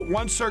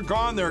once they're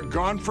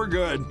gone for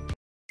good.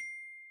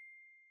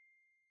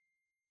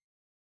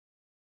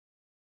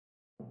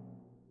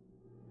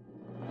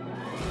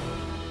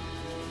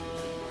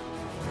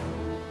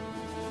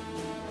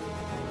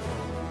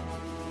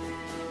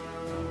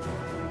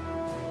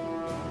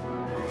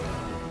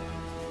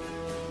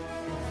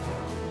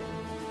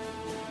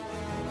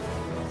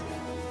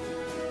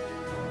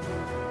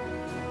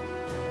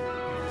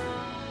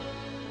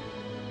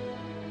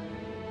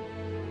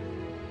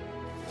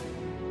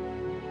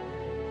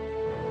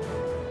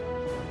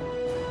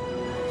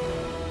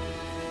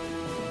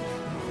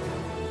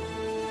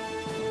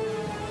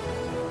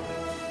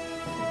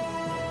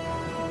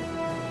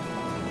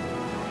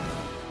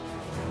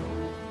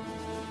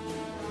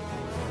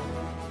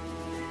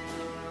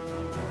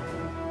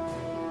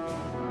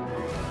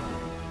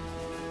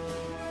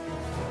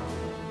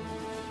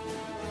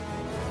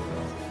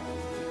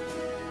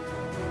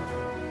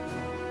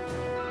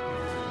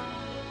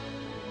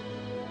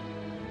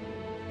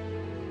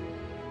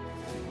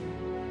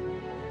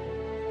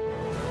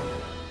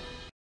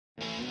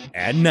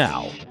 And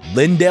now,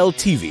 Lindell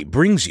TV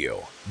brings you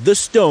The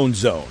Stone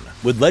Zone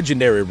with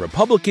legendary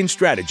Republican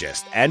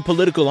strategist and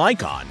political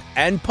icon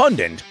and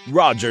pundit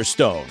Roger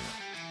Stone.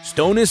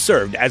 Stone has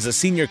served as a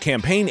senior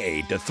campaign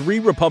aide to 3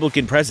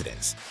 Republican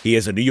presidents. He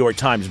is a New York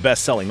Times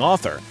best-selling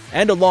author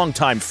and a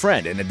longtime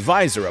friend and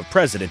advisor of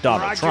President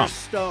Donald Trump.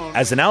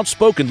 As an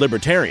outspoken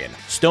libertarian,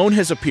 Stone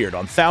has appeared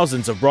on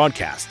thousands of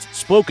broadcasts,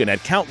 spoken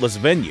at countless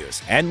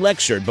venues, and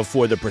lectured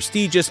before the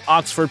prestigious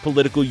Oxford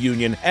Political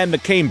Union and the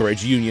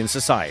Cambridge Union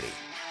Society.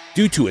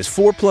 Due to his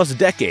 4+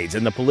 decades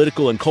in the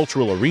political and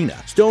cultural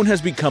arena, Stone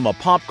has become a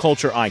pop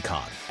culture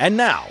icon. And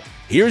now,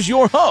 here's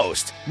your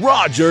host,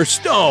 Roger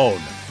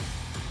Stone.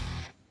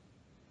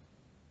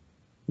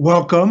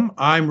 Welcome,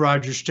 I'm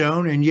Roger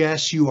Stone, and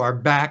yes, you are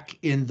back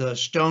in the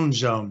Stone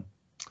Zone.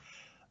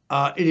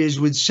 It is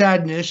with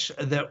sadness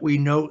that we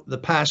note the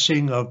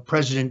passing of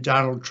President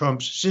Donald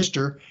Trump's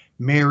sister,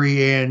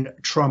 Maryanne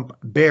Trump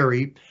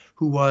Barry,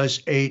 who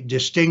was a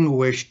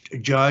distinguished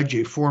judge,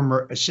 a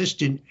former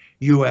assistant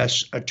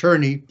U.S.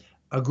 attorney,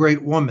 a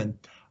great woman.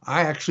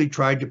 I actually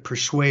tried to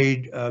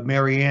persuade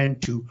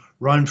Maryanne to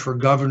run for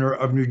governor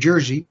of New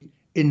Jersey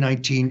in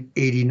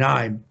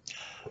 1989.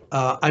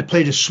 I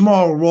played a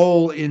small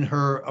role in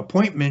her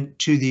appointment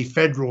to the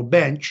federal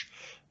bench.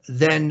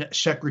 Then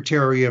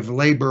Secretary of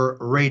Labor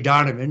Ray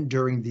Donovan,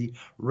 during the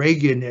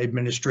Reagan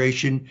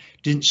administration,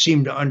 didn't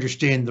seem to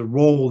understand the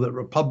role that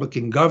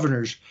Republican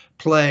governors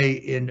play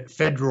in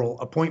federal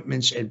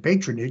appointments and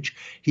patronage.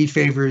 He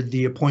favored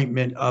the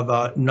appointment of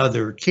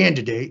another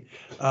candidate.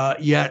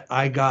 Yet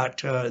I got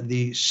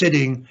the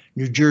sitting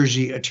New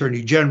Jersey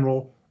Attorney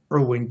General,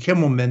 Erwin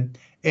Kimmelman,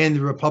 and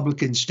the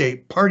Republican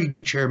State Party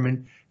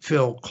Chairman,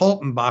 Phil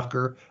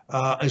Kaltenbacher,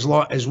 as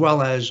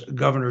well as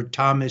Governor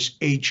Thomas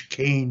H.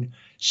 Kane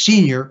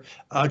Sr.,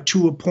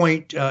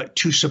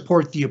 to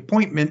support the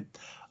appointment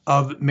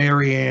of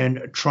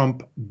Maryanne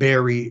Trump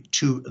Barry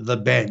to the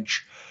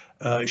bench.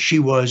 She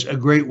was a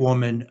great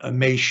woman.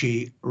 May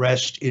she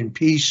rest in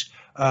peace.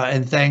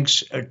 And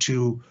thanks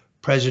to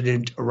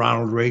President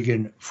Ronald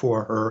Reagan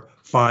for her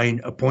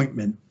fine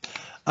appointment.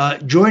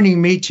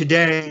 Joining me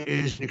today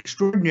is an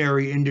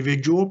extraordinary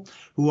individual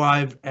who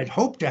I've had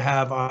hoped to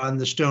have on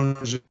the Stone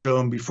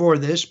Zone before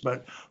this,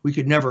 but we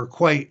could never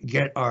quite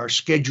get our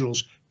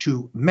schedules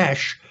to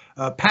mesh.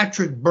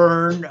 Patrick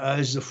Byrne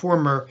is the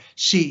former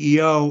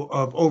CEO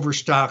of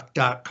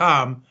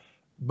Overstock.com,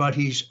 but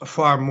he's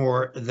far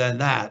more than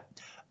that.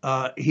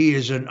 He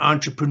is an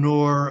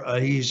entrepreneur,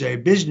 he's a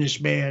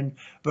businessman,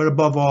 but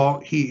above all,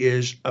 he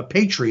is a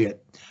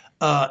patriot.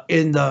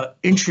 In the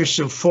interest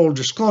of full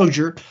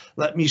disclosure,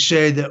 let me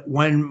say that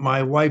when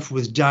my wife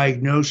was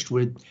diagnosed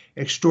with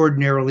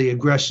extraordinarily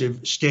aggressive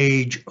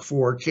stage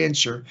 4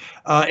 cancer,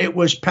 it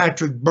was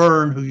Patrick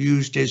Byrne who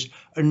used his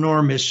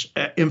enormous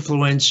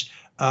influence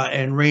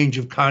and range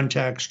of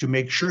contacts to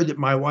make sure that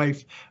my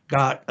wife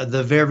got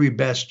the very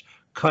best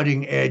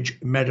cutting-edge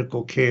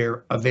medical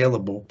care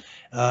available.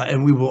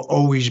 And we will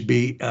always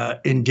be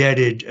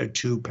indebted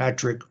to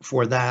Patrick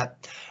for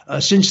that.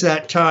 Since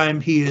that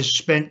time, he has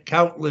spent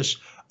countless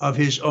of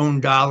his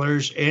own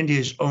dollars and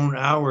his own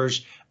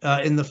hours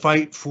in the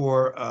fight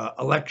for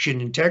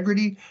election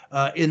integrity,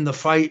 in the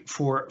fight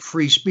for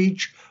free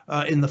speech,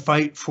 in the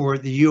fight for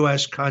the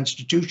U.S.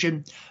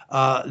 Constitution.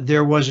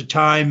 There was a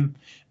time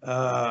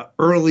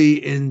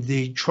early in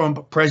the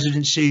Trump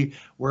presidency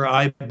where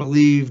I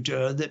believed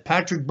that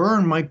Patrick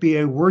Byrne might be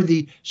a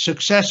worthy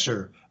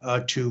successor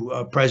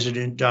to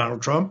President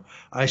Donald Trump.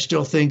 I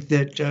still think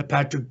that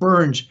Patrick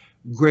Byrne's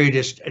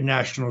greatest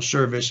national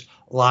service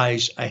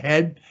lies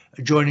ahead.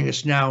 Joining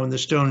us now in the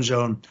Stone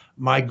Zone,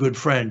 my good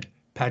friend,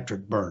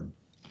 Patrick Byrne.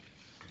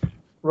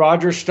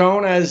 Roger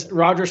Stone, as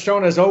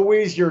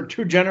always, you're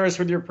too generous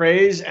with your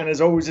praise, and as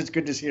always, it's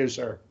good to see you,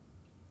 sir.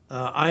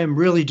 I am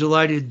really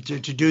delighted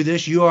to do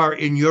this. You are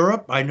in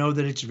Europe. I know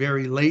that it's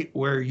very late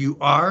where you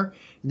are,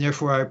 and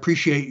therefore I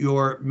appreciate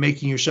your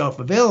making yourself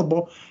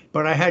available.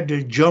 But I had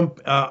to jump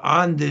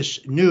on this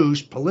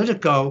news.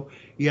 Politico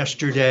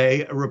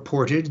yesterday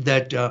reported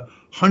that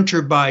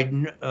Hunter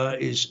Biden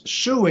is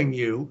suing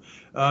you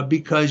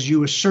because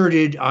you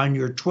asserted on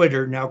your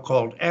Twitter, now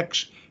called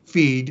X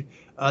feed,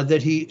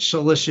 that he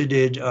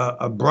solicited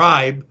a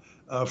bribe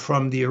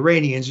from the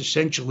Iranians,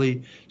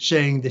 essentially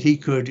saying that he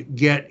could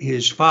get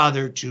his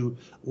father to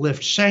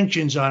lift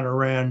sanctions on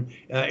Iran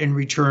in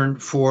return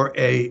for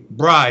a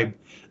bribe.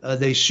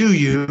 They sue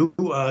you,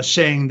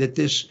 saying that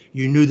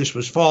you knew this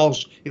was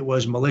false, it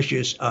was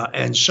malicious,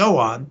 and so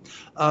on.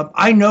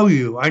 I know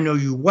you. I know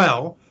you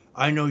well.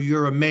 I know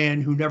you're a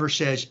man who never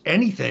says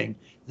anything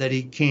that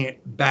he can't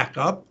back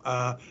up.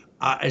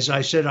 As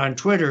I said on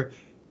Twitter,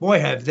 boy,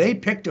 have they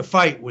picked a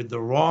fight with the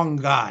wrong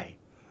guy.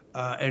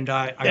 And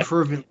I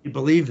fervently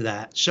believe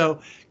that.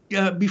 So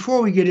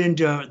before we get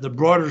into the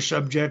broader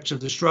subjects of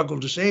the struggle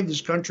to save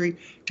this country,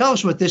 tell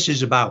us what this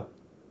is about.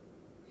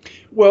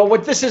 Well,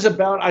 what this is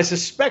about, I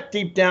suspect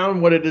deep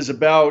down what it is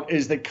about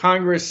is that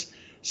Congress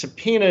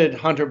subpoenaed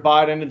Hunter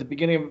Biden at the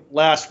beginning of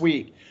last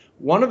week.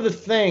 One of the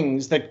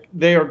things that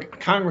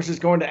Congress is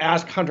going to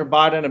ask Hunter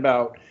Biden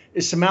about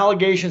is some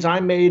allegations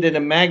I made in a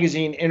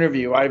magazine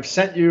interview. I've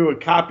sent you a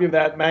copy of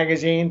that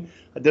magazine.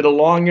 I did a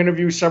long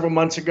interview several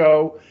months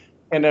ago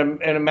in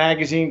a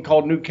magazine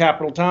called New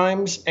Capital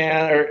Times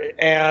or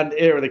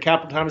the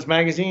Capital Times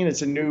magazine.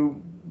 It's a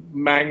new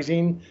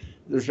magazine.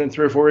 There's been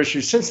 3 or 4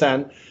 issues since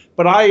then.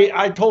 But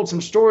I told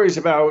some stories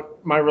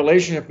about my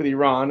relationship with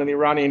Iran and the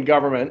Iranian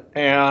government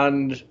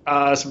and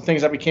some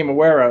things I became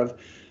aware of,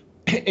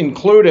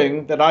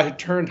 including that I had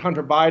turned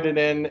Hunter Biden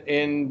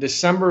in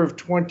December of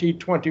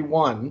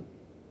 2021.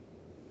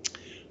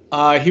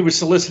 He was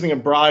soliciting a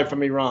bribe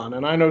from Iran.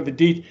 And I know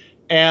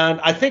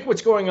and I think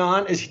what's going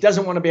on is he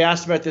doesn't want to be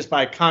asked about this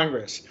by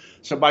Congress.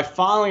 So by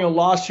filing a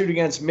lawsuit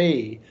against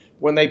me,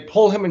 when they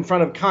pull him in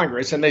front of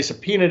Congress, and they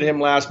subpoenaed him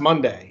last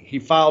Monday, he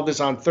filed this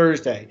on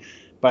Thursday,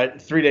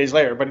 but 3 days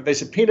later, but they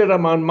subpoenaed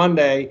him on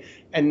Monday.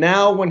 And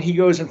now when he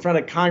goes in front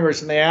of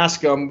Congress and they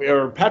ask him,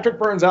 are Patrick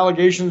Byrne's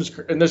allegations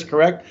in this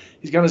correct?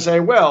 He's going to say,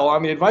 well,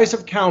 on the advice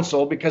of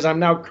counsel, because I'm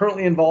now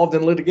currently involved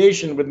in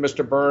litigation with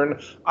Mr.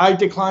 Byrne, I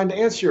decline to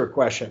answer your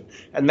question.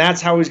 And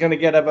that's how he's going to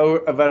get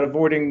about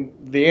avoiding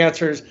the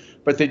answers.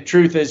 But the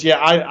truth is,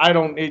 I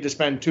don't need to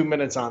spend 2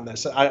 minutes on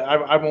this.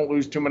 I won't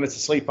lose 2 minutes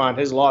of sleep on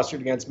his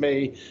lawsuit against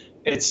me.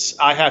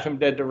 I have him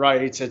dead to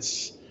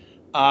rights.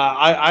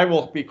 I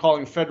will be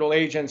calling federal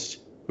agents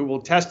who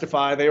will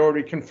testify. They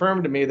already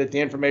confirmed to me that the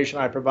information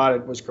I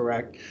provided was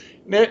correct.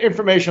 The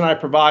information I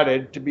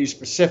provided, to be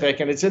specific,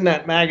 and it's in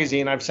that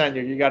magazine I've sent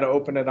you. You got to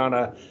open it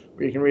where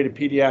you can read a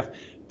PDF.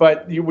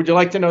 But would you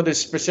like to know the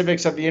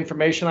specifics of the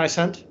information I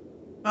sent?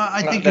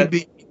 I think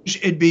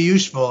it'd be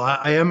useful.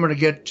 I am going to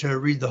get to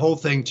read the whole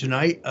thing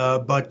tonight,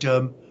 but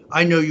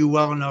I know you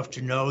well enough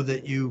to know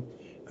that you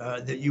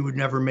would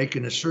never make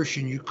an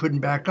assertion you couldn't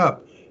back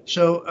up.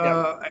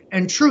 So,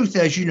 and truth,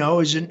 as you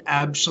know, is an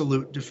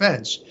absolute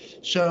defense.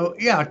 So,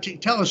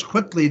 tell us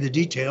quickly the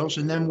details,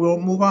 and then we'll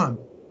move on.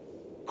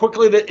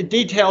 Quickly, the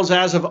details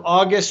as of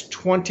August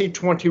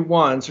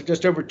 2021, so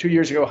just over 2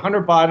 years ago,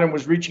 Hunter Biden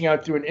was reaching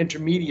out through an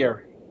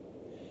intermediary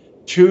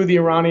to the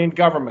Iranian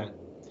government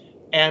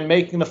and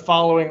making the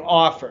following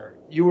offer.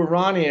 You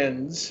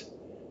Iranians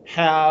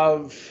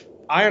have,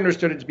 I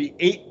understood it to be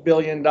 $8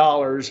 billion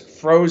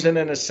frozen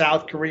in a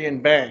South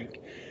Korean bank.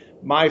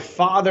 My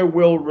father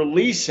will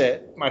release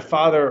it. My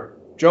father,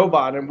 Joe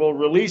Biden, will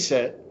release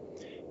it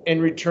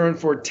in return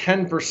for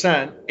 10%,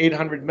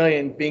 $800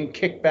 million, being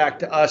kicked back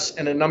to us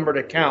in a numbered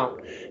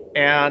account.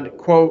 And,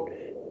 quote,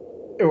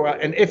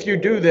 and if you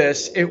do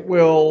this, it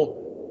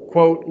will,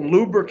 quote,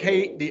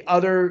 lubricate the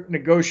other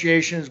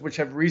negotiations which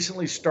have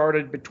recently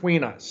started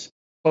between us,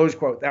 close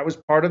quote. That was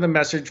part of the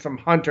message from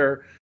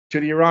Hunter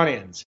to the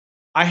Iranians.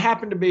 I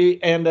happen to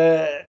be, and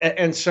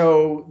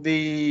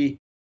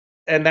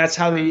that's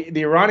how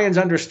the Iranians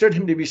understood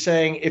him to be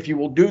saying, if you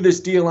will do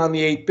this deal on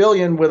the $8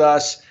 billion with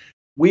us,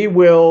 we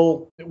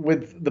will,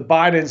 with the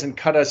Bidens, and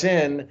cut us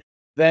in,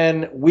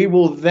 then we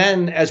will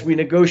as we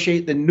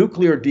negotiate the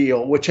nuclear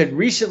deal, which had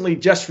recently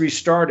just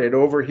restarted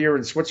over here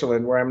in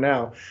Switzerland, where I'm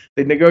now,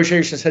 the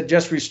negotiations had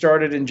just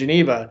restarted in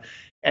Geneva.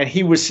 And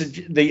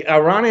the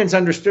Iranians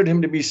understood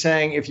him to be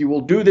saying, if you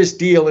will do this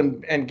deal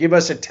and give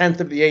us a tenth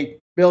of the $8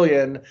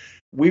 billion,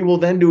 we will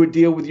then do a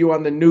deal with you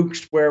on the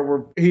nukes,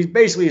 where he's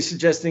basically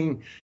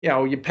suggesting,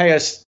 you pay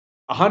us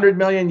 $100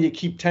 million, you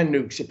keep 10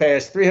 nukes. You pay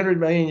us $300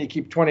 million, you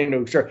keep 20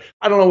 nukes. Or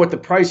I don't know what the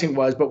pricing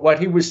was, but what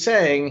he was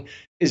saying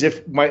is,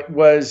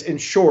 in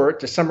short,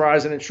 to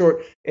summarize it in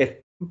short, if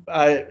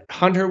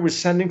Hunter was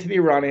sending to the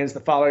Iranians the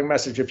following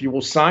message: if you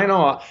will sign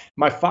off,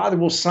 my father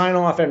will sign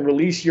off and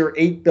release your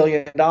 $8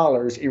 billion,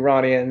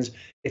 Iranians,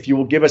 if you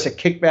will give us a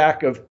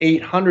kickback of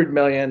 $800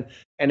 million.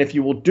 And if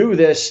you will do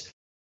this,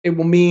 it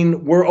will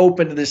mean we're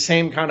open to the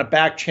same kind of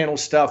back channel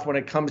stuff when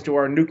it comes to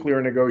our nuclear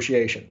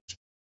negotiations.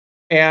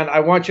 And I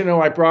want you to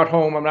know, I brought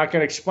home, I'm not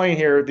going to explain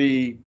here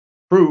the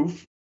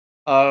proof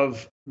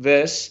of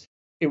this.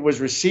 It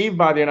was received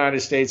by the United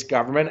States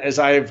government, as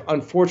I've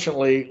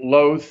unfortunately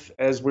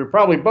as we're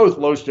probably both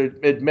loath to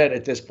admit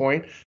at this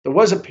point. There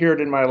was a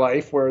period in my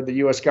life where the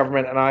U.S.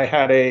 government and I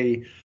had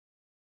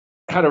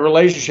had a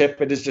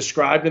relationship. It is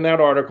described in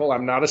that article.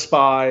 I'm not a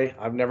spy.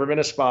 I've never been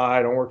a spy.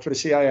 I don't work for the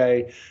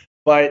CIA.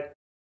 But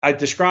I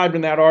described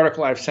in that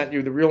article, I've sent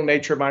you the real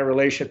nature of my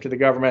relationship to the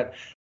government.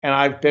 And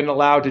I've been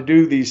allowed to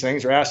do these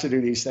things or asked to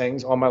do these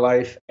things all my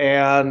life.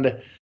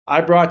 And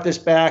I brought this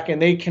back,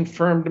 and they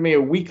confirmed to me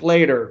a week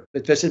later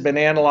that this had been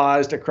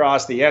analyzed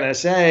across the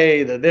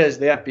NSA, the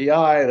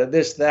FBI, the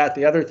this, that,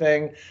 the other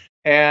thing.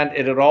 And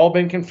it had all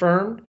been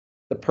confirmed.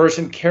 The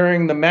person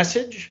carrying the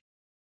message,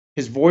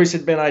 his voice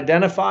had been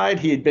identified.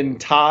 He had been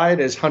tied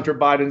as Hunter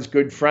Biden's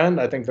good friend.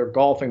 I think they're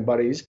golfing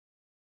buddies.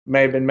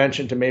 May have been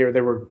mentioned to me, or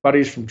they were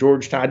buddies from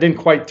Georgetown. I didn't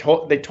quite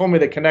they told me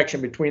the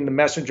connection between the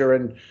messenger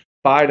and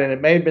Biden. It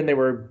may have been they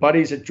were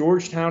buddies at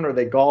Georgetown, or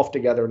they golf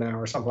together now,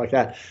 or something like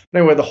that. But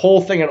anyway, the whole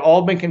thing had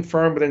all been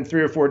confirmed within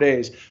 3 or 4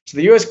 days. So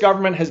the U.S.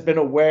 government has been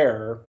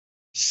aware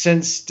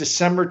since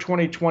December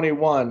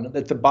 2021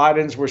 that the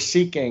Bidens were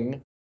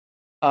seeking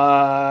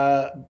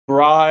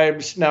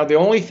bribes. Now, the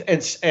only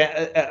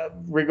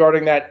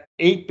regarding that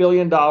 $8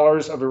 billion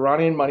of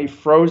Iranian money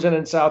frozen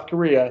in South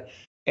Korea,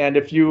 and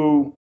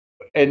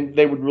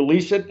they would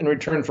release it in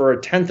return for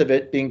a tenth of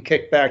it being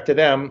kicked back to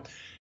them.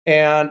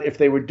 And if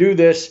they would do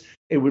this,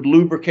 it would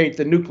lubricate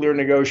the nuclear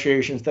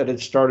negotiations that had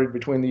started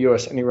between the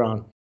U.S. and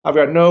Iran.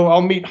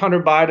 I'll meet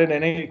Hunter Biden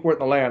in any court in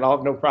the land. I'll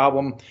have no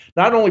problem.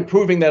 Not only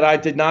proving that I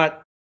did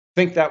not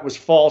think that was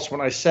false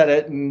when I said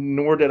it,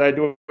 nor did I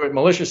do it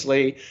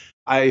maliciously.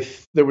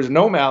 There was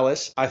no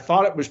malice. I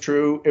thought it was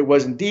true. It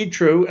was indeed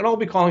true. And I'll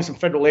be calling some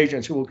federal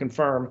agents who will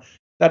confirm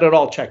that it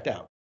all checked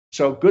out.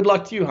 So good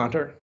luck to you,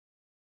 Hunter.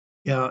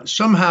 Yeah,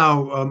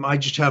 somehow I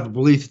just have a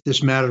belief that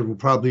this matter will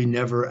probably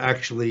never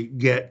actually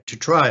get to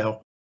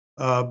trial.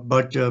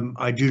 But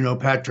I do know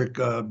Patrick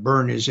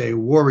Byrne is a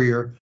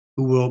warrior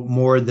who will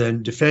more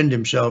than defend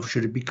himself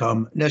should it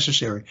become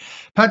necessary.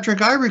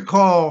 Patrick, I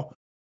recall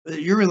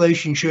that your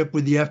relationship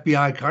with the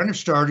FBI kind of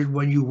started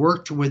when you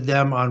worked with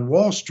them on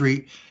Wall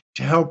Street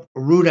to help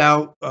root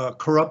out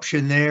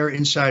corruption there,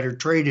 insider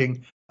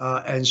trading,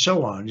 and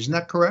so on. Isn't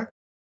that correct?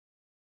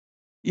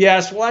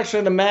 Yes. Well,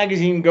 actually, the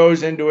magazine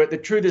goes into it. The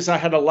truth is I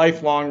had a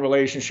lifelong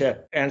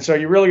relationship. And so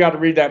you really got to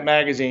read that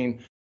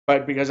magazine,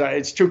 but because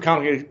it's too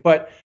complicated.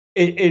 But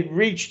it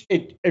reached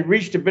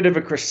a bit of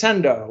a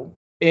crescendo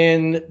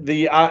in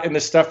the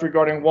stuff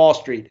regarding Wall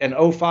Street. And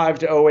 05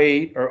 to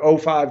 08 or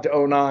 05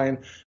 to 09,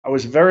 I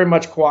was very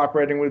much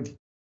cooperating with.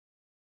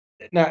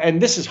 Now,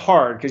 and this is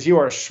hard because you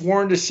are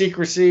sworn to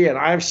secrecy, and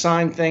I've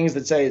signed things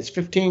that say it's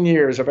 15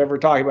 years of ever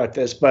talking about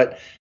this. But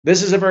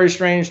this is a very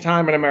strange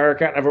time in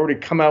America, and I've already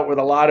come out with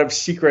a lot of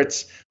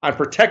secrets. I'm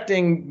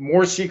protecting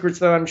more secrets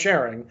than I'm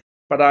sharing,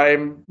 but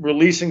I'm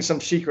releasing some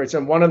secrets.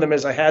 And one of them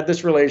is I had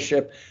this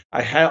relationship.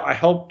 I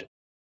helped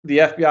the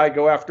FBI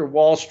go after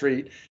Wall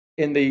Street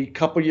in the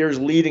couple years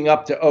leading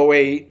up to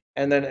 08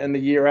 and then in the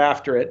year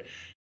after it.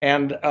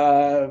 And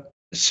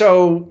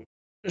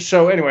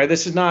so anyway,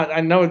 this is not, I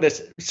know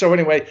this. So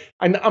anyway,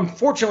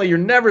 unfortunately, you're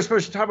never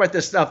supposed to talk about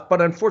this stuff.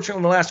 But unfortunately,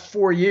 in the last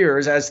 4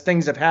 years, as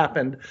things have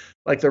happened,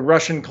 like the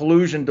Russian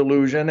collusion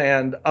delusion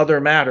and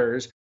other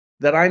matters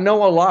that I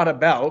know a lot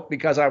about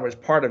because I was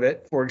part of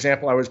it. For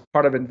example, I was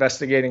part of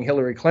investigating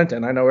Hillary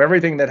Clinton. I know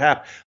everything that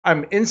happened.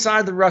 I'm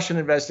inside the Russian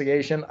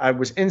investigation. I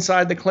was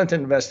inside the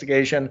Clinton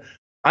investigation.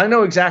 I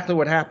know exactly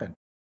what happened.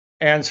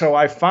 And so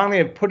I finally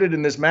have put it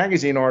in this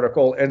magazine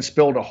article and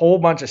spilled a whole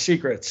bunch of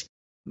secrets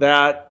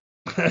that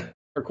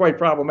are quite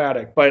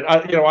problematic. But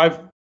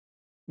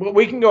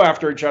we can go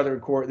after each other in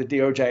court, the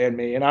DOJ and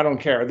me, and I don't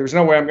care. There's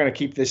no way I'm going to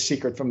keep this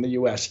secret from the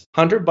U.S.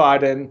 Hunter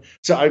Biden.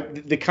 So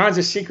the kinds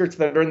of secrets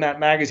that are in that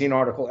magazine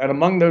article, and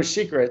among those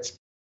secrets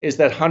is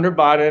that Hunter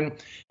Biden,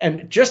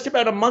 and just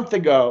about a month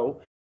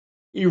ago,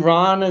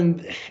 Iran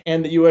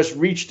and the U.S.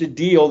 reached a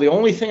deal. The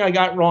only thing I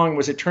got wrong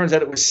was it turns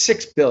out it was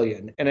 $6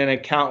 billion in an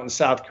account in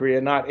South Korea,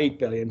 not $8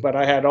 billion. But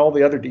I had all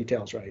the other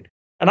details right,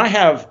 and I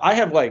have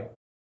like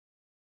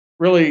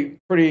really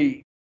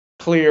pretty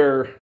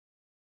clear.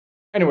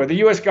 Anyway, the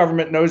U.S.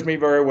 government knows me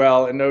very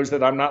well and knows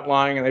that I'm not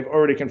lying, and they've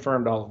already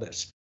confirmed all of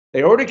this.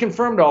 They already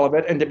confirmed all of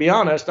it, and to be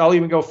honest, I'll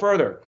even go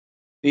further.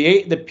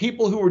 The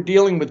people who were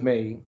dealing with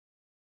me,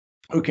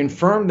 who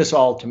confirmed this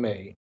all to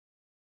me,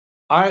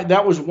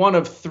 that was one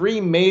of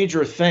three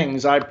major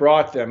things I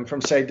brought them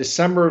from, say,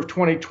 December of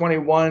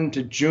 2021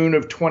 to June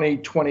of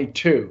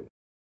 2022.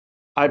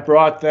 I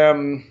brought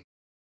them.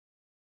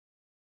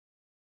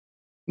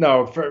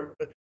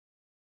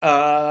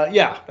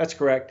 Yeah, that's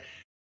correct.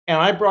 And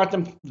I brought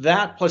them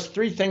that plus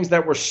three things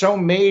that were so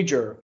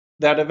major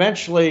that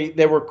eventually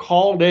they were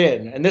called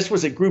in. And this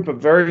was a group of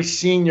very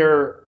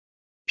senior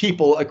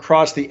people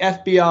across the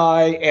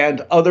FBI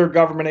and other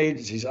government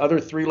agencies, other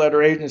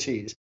three-letter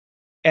agencies.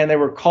 And they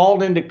were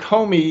called into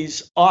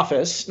Comey's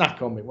office, not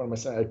Comey, what am I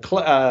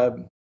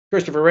saying?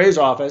 Christopher Wray's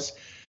office.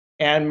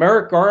 And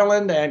Merrick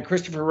Garland and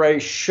Christopher Wray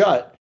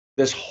shut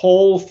this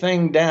whole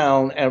thing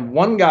down. And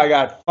one guy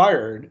got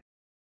fired.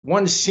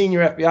 One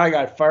senior FBI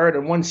got fired,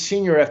 and one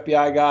senior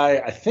FBI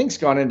guy, I think, has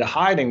gone into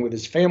hiding with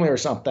his family or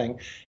something.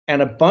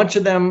 And a bunch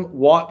of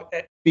them,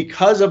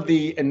 because of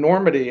the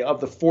enormity of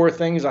the four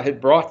things I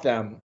had brought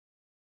them,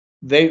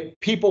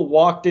 people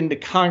walked into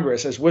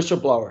Congress as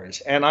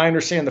whistleblowers. And I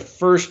understand the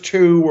first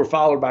 2 were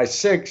followed by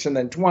 6 and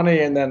then 20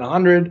 and then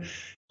 100.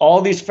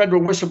 All these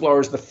federal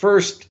whistleblowers, the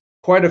first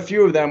quite a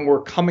few of them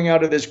were coming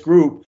out of this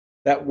group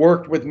that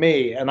worked with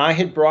me. And I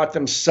had brought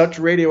them such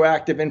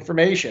radioactive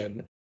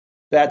information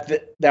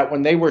that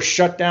when they were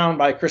shut down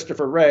by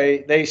Christopher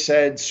Wray, they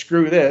said,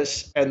 screw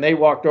this. And they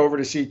walked over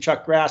to see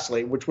Chuck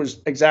Grassley, which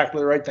was exactly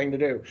the right thing to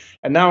do.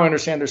 And now I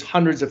understand there's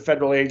hundreds of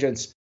federal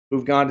agents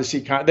who've gone to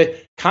see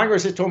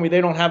Congress has told me they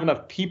don't have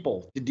enough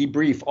people to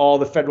debrief all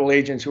the federal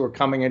agents who are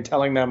coming and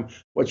telling them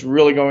what's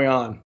really going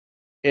on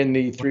in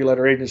the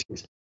 3-letter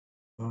agencies.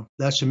 Well,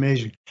 that's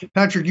amazing.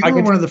 Patrick, you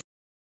were one of the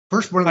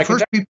first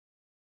people.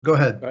 Go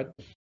ahead.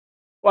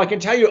 Well, I can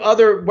tell you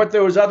what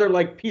those other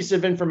like pieces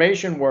of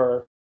information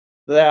were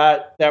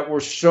that were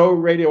so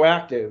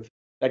radioactive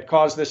that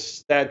caused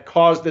this.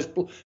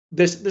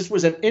 This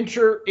was an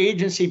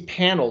interagency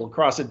panel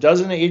across a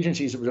dozen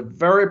agencies. It was a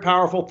very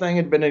powerful thing.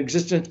 It had been in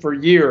existence for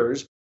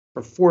years,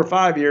 for 4 or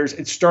 5 years.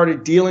 It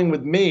started dealing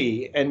with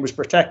me and was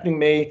protecting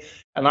me.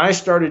 And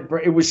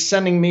they were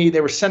sending me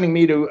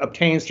to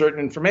obtain certain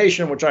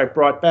information, which I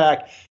brought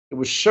back. It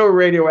was so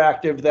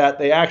radioactive that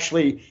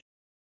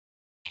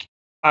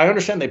I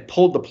understand they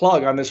pulled the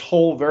plug on this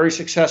whole very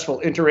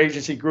successful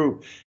interagency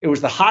group. It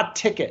was the hot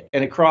ticket,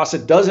 and across a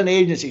dozen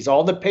agencies,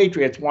 all the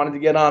patriots wanted to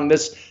get on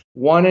this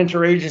one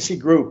interagency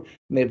group,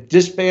 and they've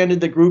disbanded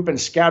the group and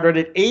scattered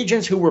it.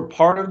 Agents who were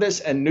part of this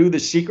and knew the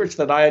secrets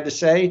that I had to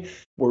say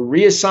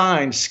were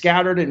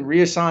scattered and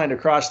reassigned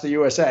across the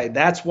USA.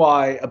 That's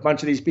why a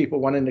bunch of these people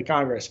went into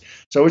Congress.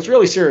 So it's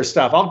really serious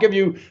stuff. I'll give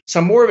you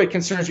some more of it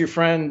concerns your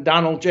friend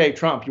Donald J.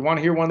 Trump. You want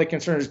to hear one that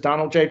concerns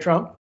Donald J.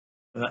 Trump?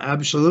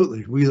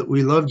 Absolutely.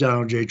 We love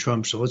Donald J.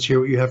 Trump, so let's hear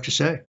what you have to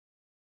say.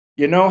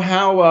 You know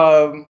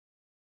how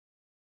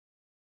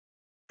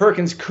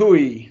Perkins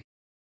Coie,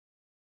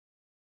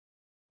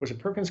 was it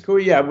Perkins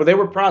Coie? Yeah, well, they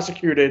were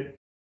prosecuted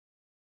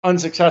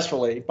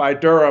unsuccessfully by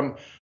Durham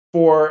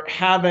for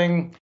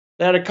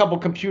they had a couple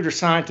computer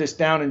scientists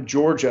down in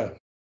Georgia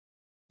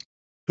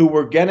who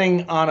were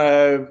getting on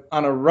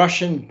a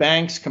Russian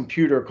bank's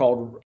computer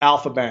called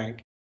Alpha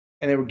Bank.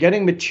 And they were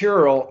getting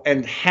material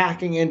and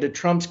hacking into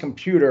Trump's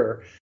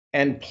computer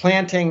and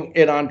planting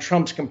it on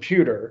Trump's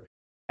computer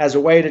as a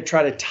way to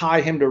try to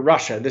tie him to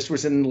Russia. This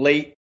was in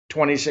late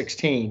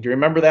 2016. Do you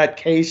remember that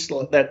case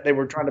that they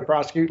were trying to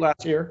prosecute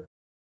last year?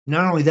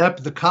 Not only that,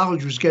 but the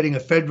college was getting a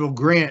federal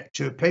grant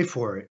to pay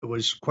for it. It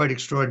was quite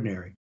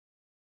extraordinary.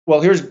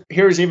 Well,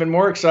 here's even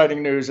more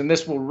exciting news, and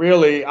this will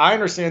really, I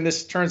understand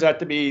this turns out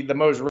to be the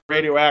most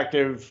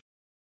radioactive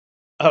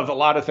of a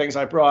lot of things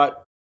I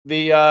brought.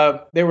 They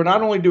were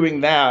not only doing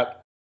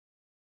that,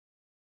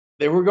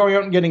 they were going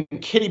out and getting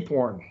kiddie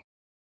porn.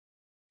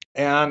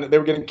 And they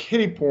were getting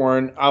kiddie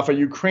porn off a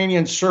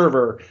Ukrainian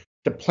server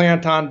to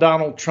plant on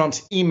Donald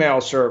Trump's email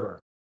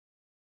server.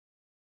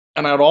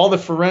 And I had all the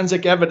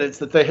forensic evidence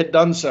that they had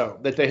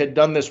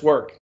done this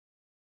work.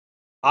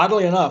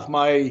 Oddly enough,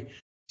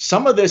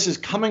 some of this is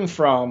coming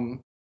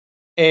from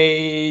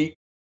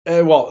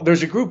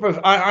there's a group of,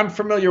 I'm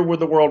familiar with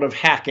the world of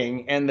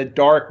hacking and the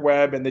dark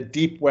web and the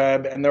deep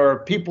web, and there are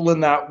people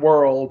in that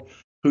world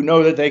who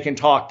know that they can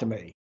talk to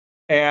me,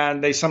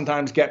 and they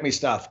sometimes get me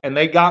stuff. And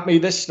they got me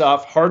this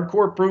stuff,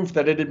 hardcore proof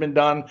that it had been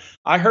done.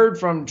 I heard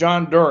from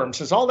John Durham,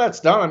 since all that's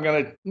done,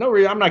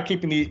 I'm not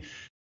keeping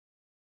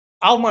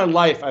all my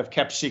life I've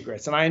kept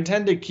secrets, and I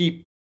intend to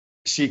keep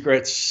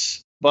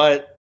secrets,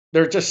 but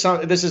they're just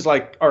this is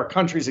like our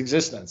country's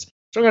existence.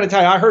 So I'm going to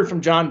tell you, I heard from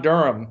John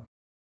Durham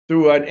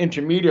through an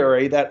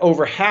intermediary that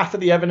over half of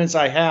the evidence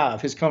I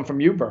have has come from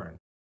you, Byrne.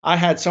 I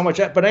had so much,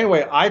 but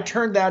anyway, I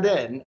turned that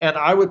in,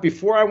 and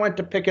before I went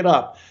to pick it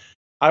up,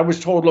 I was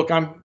told, look,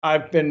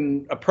 I've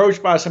been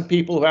approached by some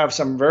people who have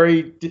some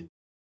very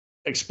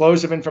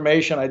explosive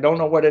information. I don't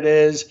know what it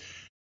is,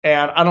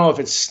 and I don't know if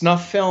it's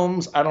snuff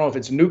films. I don't know if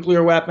it's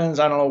nuclear weapons.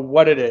 I don't know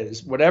what it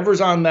is.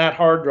 Whatever's on that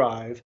hard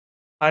drive,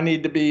 I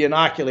need to be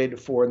inoculated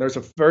for. And there's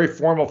a very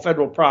formal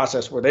federal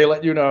process where they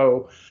let you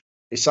know.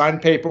 They sign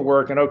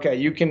paperwork, and okay,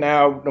 you can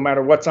now, no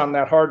matter what's on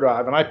that hard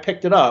drive. And I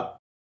picked it up,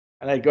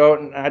 and I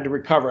had to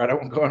recover it. I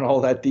won't go into all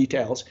that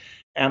details.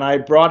 And I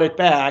brought it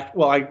back.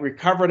 Well, I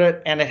recovered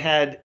it, and it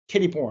had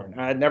kiddie porn.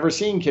 I had never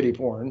seen kiddie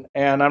porn,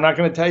 and I'm not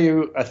going to tell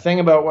you a thing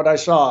about what I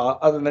saw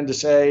other than to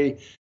say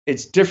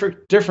it's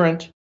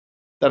different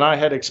than I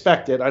had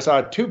expected. I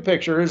saw 2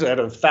 pictures out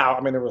of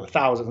there were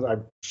thousands. I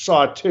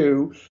saw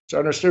 2, so I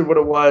understood what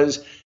it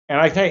was.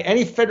 And I think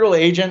any federal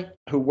agent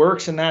who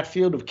works in that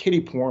field of kiddie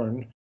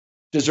porn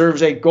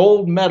deserves a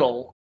gold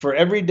medal for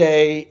every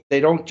day they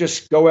don't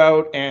just go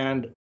out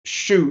and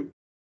shoot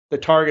the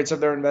targets of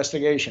their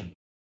investigation.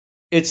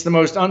 It's the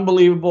most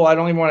unbelievable. I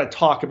don't even want to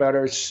talk about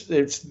it.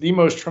 It's the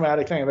most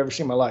traumatic thing I've ever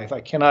seen in my life. I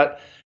cannot,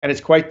 and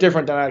it's quite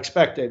different than I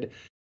expected.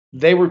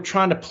 They were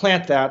trying to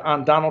plant that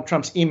on Donald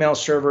Trump's email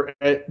server.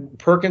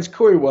 Perkins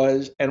Coie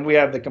was, and we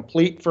have the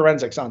complete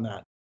forensics on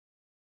that.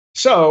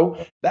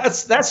 So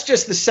that's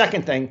just the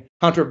second thing.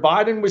 Hunter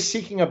Biden was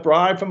seeking a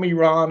bribe from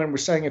Iran and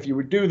was saying, if you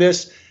would do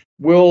this,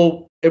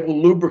 it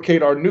will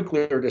lubricate our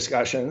nuclear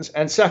discussions.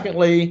 And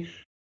secondly,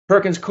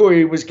 Perkins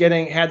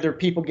Coie had their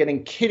people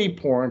getting kiddie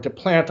porn to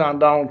plant on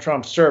Donald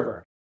Trump's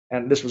server.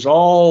 And this was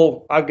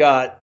all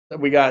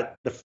we got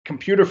the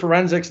computer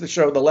forensics that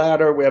show the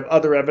latter. We have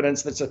other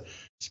evidence that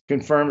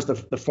confirms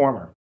the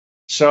former.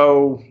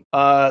 So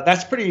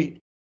that's pretty.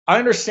 I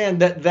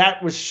understand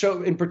that was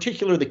so, in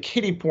particular, the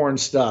kiddie porn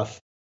stuff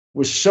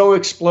was so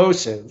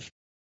explosive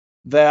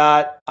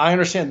that I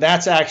understand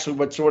that's actually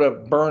what sort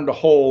of burned a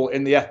hole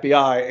in the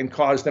FBI and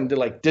caused them to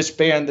like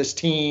disband this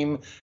team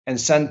and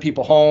send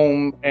people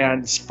home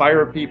and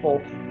fire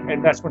people.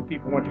 And that's when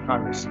people went to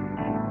Congress.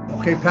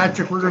 Okay,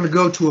 Patrick, we're going to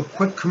go to a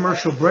quick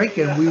commercial break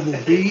and we will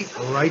be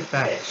right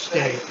back.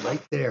 Stay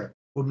right there.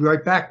 We'll be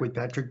right back with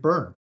Patrick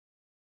Byrne.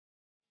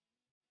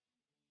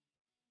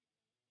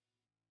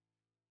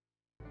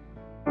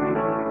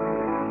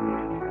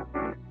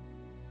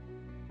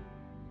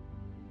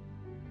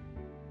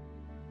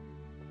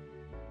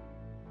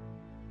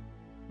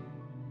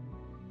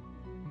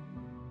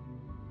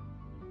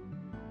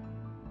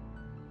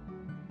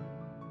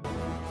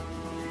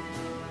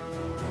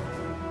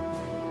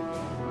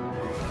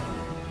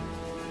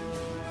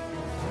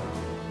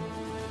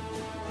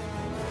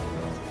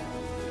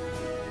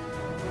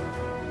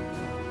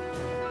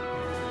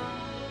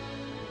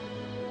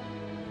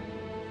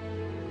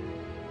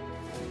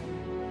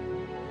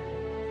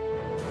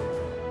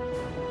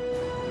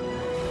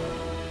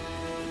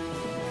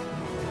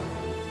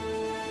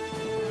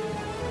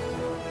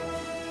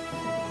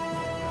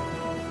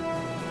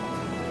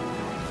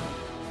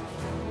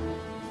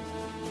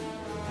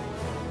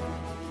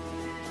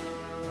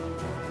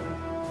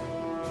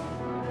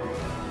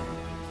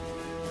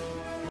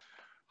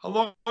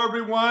 Hello,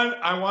 everyone.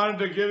 I wanted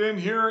to get in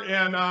here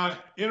and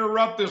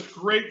interrupt this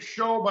great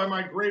show by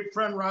my great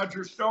friend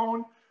Roger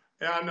Stone.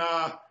 And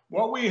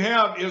what we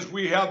have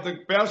the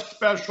best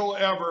special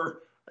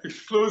ever,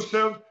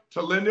 exclusive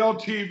to Lindell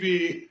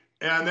TV.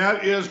 And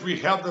that is we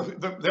have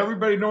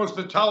everybody knows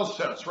the towel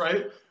sets,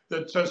 right?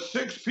 That's a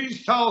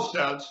 6-piece towel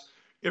sets.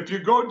 If you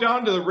go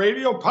down to the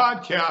radio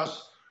podcast,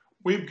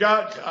 we've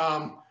got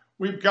our,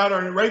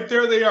 right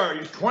there they are.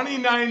 It's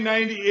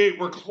 $29.98.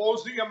 We're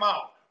closing them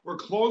out. We're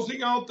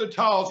closing out the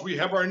towels. We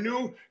have our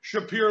new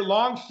Shapir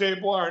long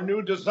staple, our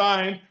new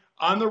design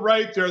on the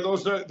right there.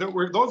 Those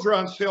are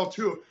on sale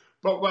too.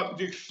 But what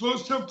the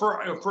exclusive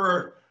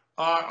for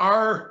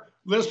our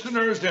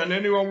listeners and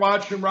anyone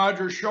watching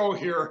Roger's show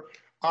here,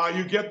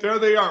 you get, there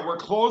they are. We're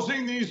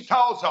closing these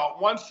towels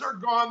out. Once they're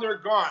gone, they're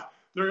gone.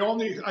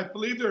 I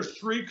believe there's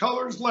 3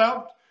 colors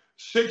left,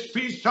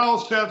 6-piece towel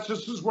sets.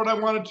 This is what I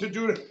wanted to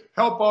do to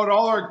help out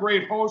all our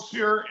great hosts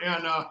here,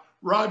 and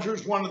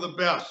Roger's one of the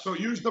best. So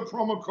use the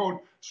promo code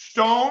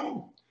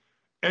STONE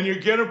and you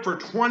get it for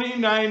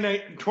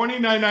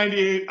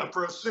 $29.98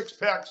 for a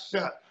 6-pack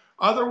set.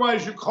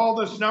 Otherwise, you call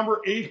this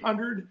number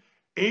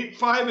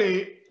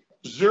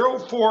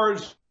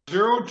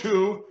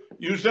 800-858-0402.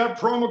 Use that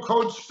promo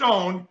code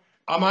STONE.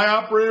 My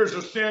operators are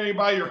standing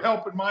by. You're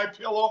helping My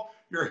Pillow.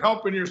 You're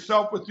helping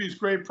yourself with these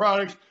great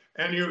products.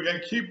 And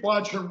keep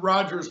watching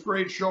Roger's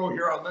great show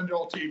here on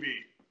Lindell TV.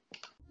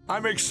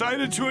 I'm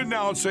excited to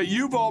announce that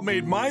you've all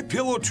made My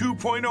Pillow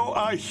 2.0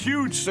 a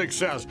huge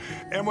success.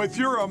 And with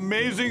your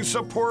amazing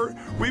support,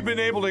 we've been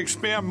able to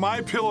expand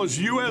My Pillow's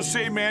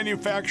USA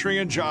manufacturing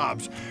and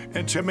jobs.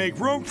 And to make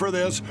room for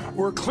this,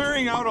 we're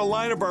clearing out a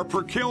line of our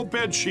percale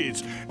bed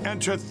sheets.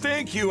 And to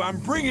thank you, I'm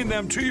bringing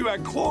them to you at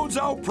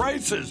closeout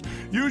prices.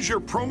 Use your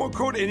promo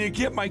code and you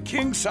get my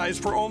king size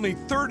for only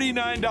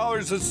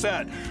 $39 a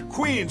set.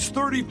 Queens,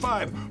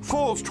 $35,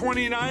 fulls,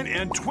 $29,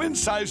 and twin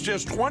size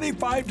just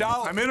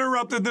 $25. I'm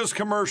interrupting this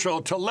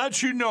commercial to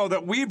let you know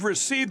that we've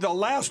received the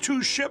last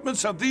 2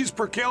 shipments of these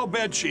percale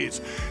bed sheets,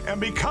 and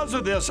because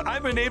of this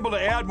I've been able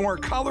to add more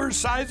colors,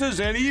 sizes,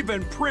 and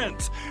even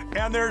prints,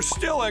 and they're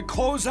still at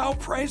closeout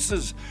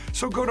prices.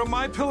 So go to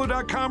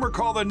mypillow.com or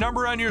call the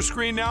number on your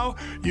screen now.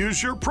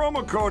 Use your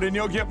promo code and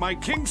you'll get my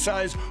king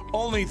size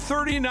only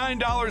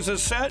 $39 a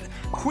set,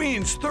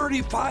 queens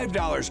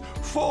 $35,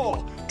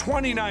 full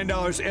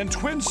 $29, and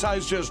twin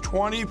size just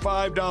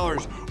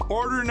 $25.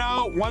 Order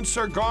now. Once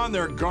they're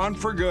gone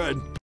for good.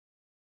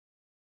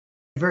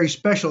 Very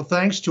special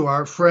thanks to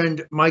our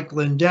friend Mike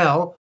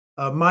Lindell.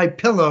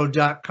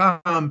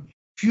 MyPillow.com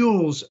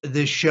fuels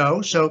this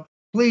show, so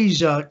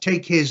please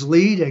take his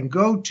lead and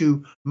go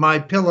to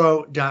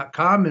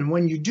MyPillow.com, and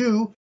when you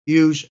do,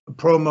 use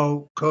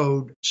promo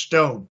code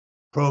STONE.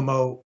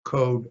 Promo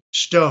code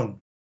STONE.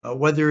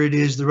 Whether it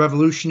is the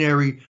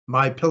revolutionary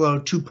My Pillow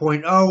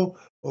 2.0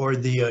 or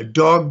the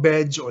dog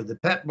beds or the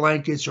pet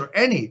blankets or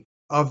any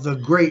of the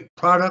great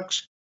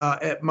products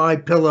at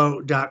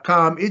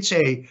MyPillow.com, it's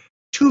a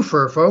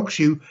twofer, folks.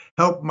 You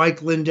help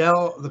Mike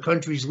Lindell, the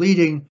country's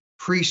leading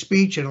free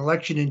speech and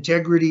election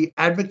integrity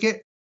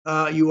advocate.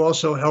 You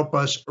also help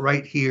us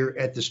right here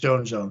at the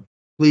Stone Zone.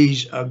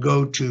 Please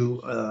go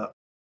to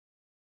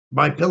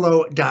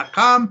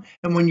mypillow.com,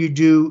 and when you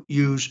do,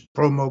 use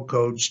promo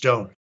code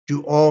STONE.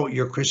 Do all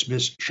your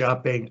Christmas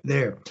shopping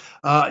there.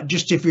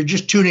 If you're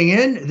just tuning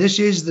in, this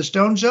is the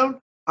Stone Zone.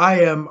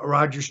 I am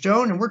Roger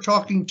Stone, and we're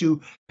talking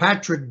to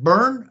Patrick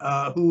Byrne,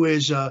 who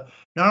is not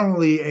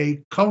only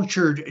a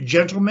cultured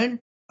gentleman,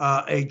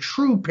 a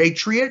true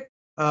patriot,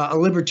 a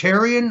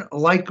libertarian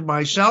like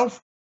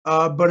myself,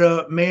 but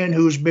a man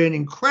who's been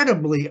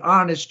incredibly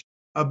honest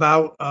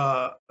about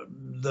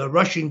the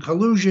Russian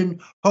collusion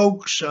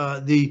hoax,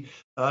 the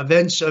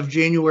events of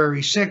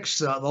January 6th,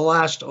 the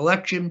last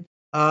election,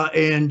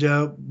 and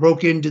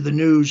broke into the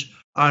news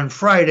on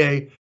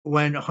Friday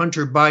when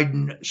Hunter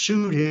Biden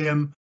sued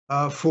him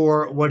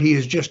for what he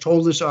has just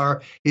told us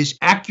are his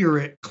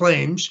accurate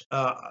claims.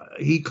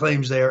 He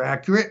claims they are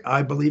accurate.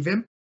 I believe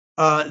him.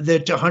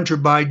 That Hunter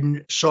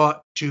Biden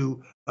sought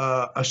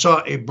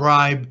a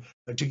bribe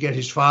to get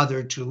his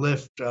father to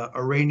lift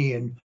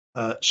Iranian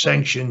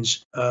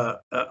sanctions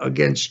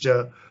against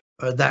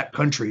that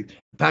country.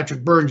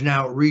 Patrick Byrne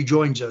now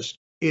rejoins us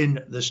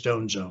in the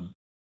Stone Zone.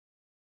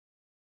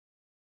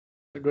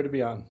 Good to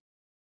be on.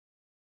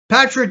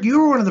 Patrick, you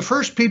were one of the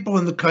first people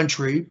in the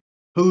country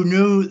who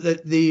knew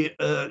that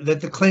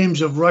the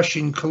claims of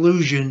Russian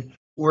collusion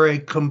were a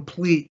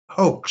complete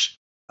hoax.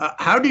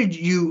 How did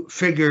you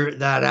figure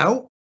that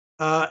out?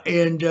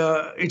 And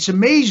it's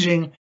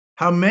amazing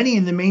how many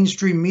in the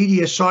mainstream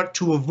media sought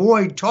to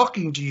avoid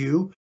talking to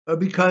you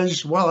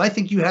because, well, I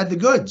think you had the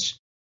goods.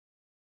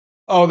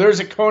 Oh, there's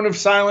a cone of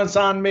silence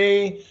on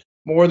me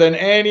more than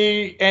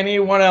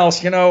anyone else.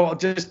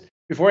 Just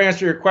before I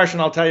answer your question,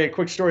 I'll tell you a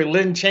quick story.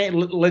 Liz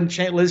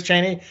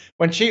Cheney,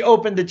 when she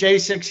opened the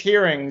J6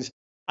 hearings,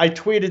 I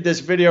tweeted this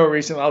video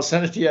recently. I'll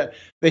send it to you.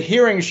 The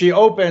hearing she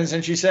opens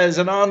and she says,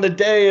 and on the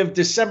day of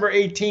December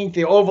 18th,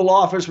 the Oval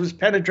Office was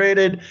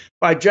penetrated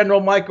by General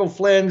Michael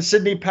Flynn,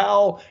 Sidney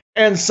Powell,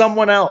 and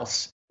someone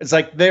else. It's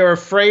like they're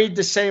afraid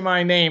to say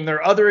my name. There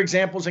are other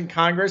examples in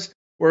Congress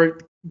where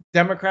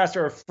Democrats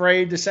are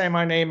afraid to say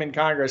my name in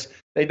Congress.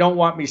 They don't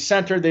want me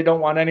centered. They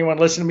don't want anyone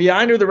listening to me.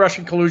 I knew the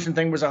Russian collusion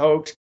thing was a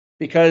hoax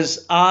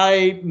because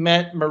I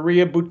met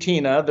Maria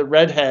Butina, the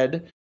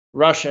redhead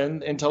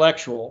Russian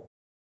intellectual.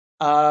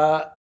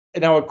 Now,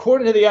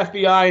 according to the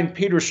FBI and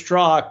Peter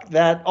Strzok,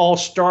 that all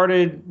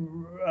started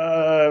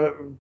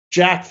jumping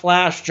Jack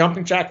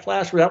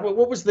Flash.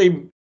 What was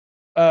the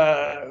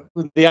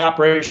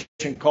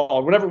operation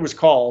called? Whatever it was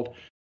called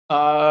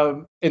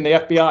in the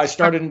FBI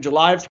started in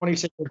July of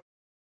 2016.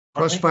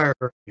 Crossfire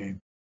Hurricane.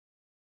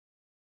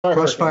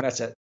 Crossfire. That's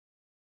it.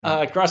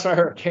 Crossfire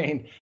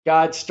Hurricane.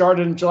 God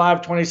started in July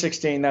of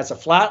 2016. That's a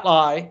flat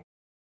lie.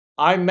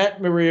 I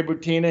met Maria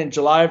Butina in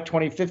July of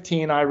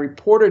 2015. I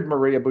reported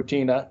Maria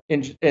Butina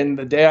in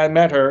the day I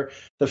met her.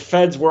 The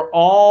feds were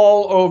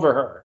all over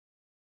her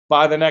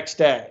by the next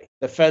day.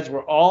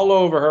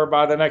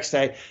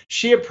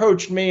 She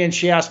approached me and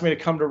she asked me to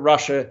come to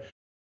Russia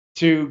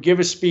to give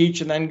a speech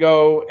and then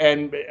go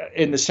and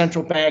in the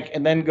central bank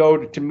and then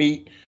go to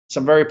meet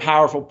some very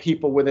powerful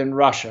people within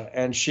Russia.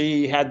 And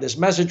she had this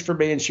message for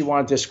me and she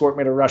wanted to escort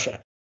me to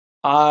Russia.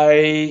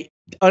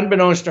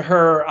 Unbeknownst to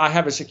her, I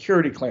have a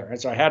security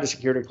clearance. I had a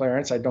security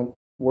clearance. I don't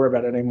worry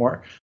about it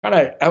anymore.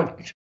 I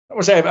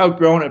won't say I've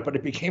outgrown it, but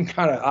it became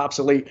kind of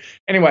obsolete.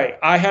 Anyway,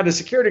 I had a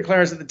security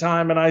clearance at the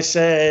time, and I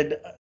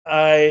said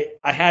I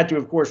had to,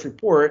 of course,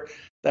 report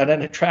that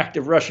an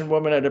attractive Russian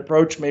woman had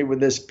approached me with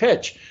this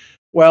pitch.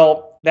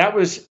 Well, that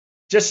was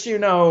just so you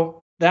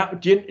know.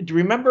 Do you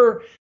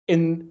remember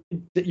in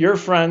your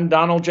friend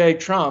Donald J.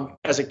 Trump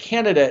as a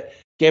candidate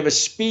gave a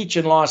speech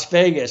in Las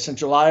Vegas in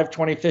July of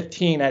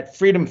 2015 at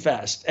Freedom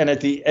Fest, and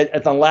at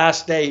the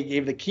last day he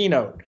gave the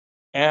keynote.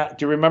 Do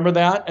you remember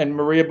that? And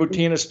Maria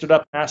Butina stood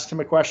up and asked him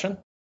a question.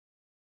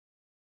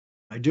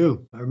 I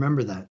do. I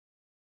remember that.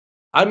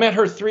 I met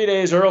her 3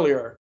 days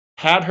earlier,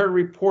 had her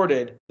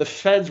reported. The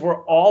feds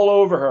were all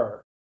over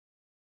her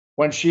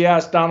when she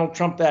asked Donald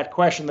Trump that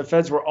question. The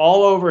feds were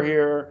all over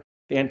here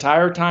the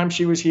entire time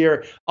she was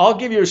here. I'll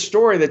give you a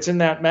story that's in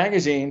that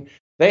magazine.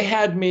 They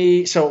had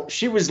me, so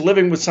she was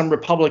living with some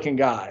Republican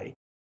guy,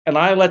 and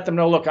I let them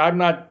know, look, I'm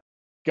not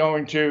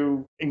going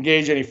to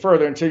engage any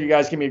further until you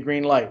guys give me a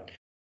green light.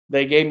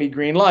 They gave me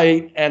green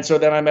light, and so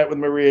then I met with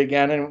Maria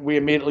again, and we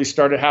immediately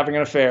started having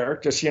an affair.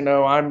 Just,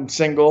 I'm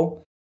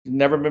single,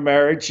 never been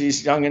married.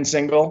 She's young and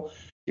single.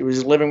 She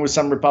was living with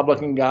some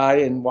Republican guy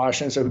in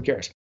Washington, so who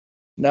cares?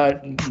 Now,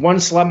 one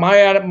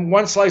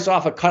slice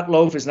off a cut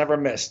loaf is never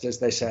missed, as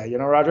they say,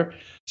 Roger?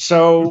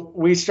 So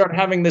we started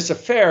having this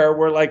affair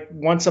where like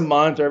once a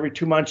month or every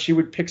 2 months, she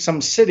would pick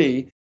some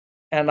city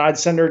and I'd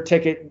send her a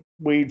ticket.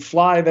 We'd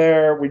fly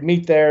there, we'd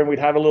meet there, and we'd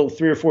have a little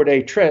 3 or 4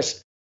 day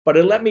tryst. But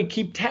it let me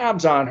keep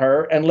tabs on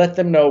her and let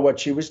them know what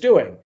she was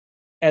doing.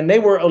 And they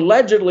were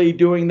allegedly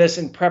doing this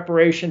in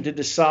preparation to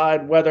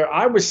decide whether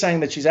I was saying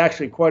that she's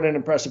actually quite an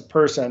impressive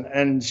person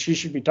and she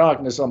should be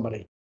talking to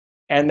somebody.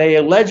 And they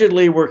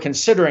allegedly were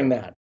considering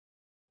that.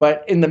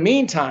 But in the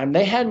meantime,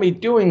 they had me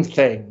doing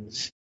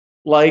things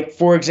like,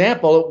 for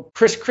example,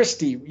 Chris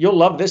Christie. You'll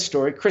love this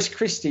story. Chris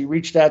Christie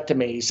reached out to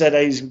me. He said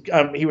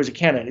he was a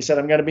candidate. He said,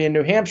 I'm going to be in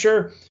New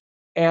Hampshire,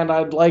 and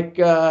I'd like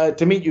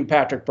to meet you,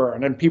 Patrick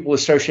Byrne. And people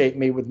associate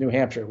me with New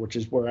Hampshire, which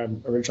is where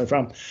I'm originally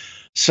from.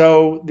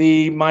 So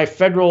the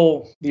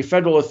federal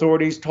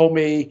authorities told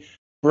me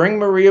bring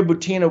Maria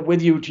Butina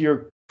with you to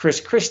your Chris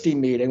Christie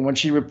meeting. When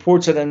she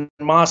reports it in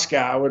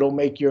Moscow, it'll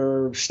make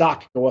your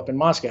stock go up in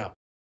Moscow.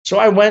 So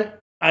I went,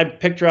 I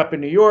picked her up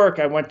in New York.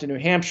 I went to New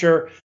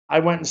Hampshire. I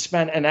went and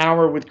spent an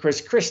hour with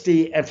Chris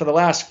Christie. And for the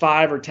last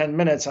 5 or 10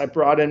 minutes, I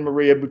brought in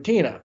Maria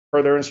Butina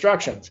for their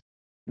instructions.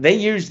 They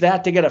used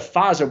that to get a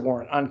FISA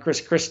warrant on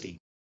Chris Christie.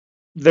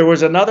 There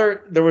was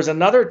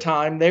another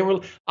time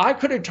I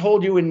could have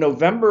told you in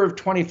November of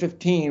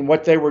 2015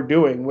 what they were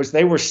doing was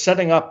they were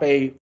setting up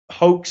a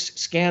hoax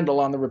scandal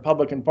on the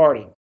Republican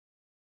Party.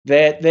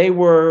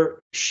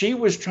 She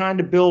was trying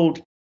to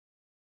build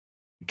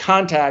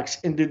contacts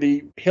into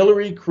the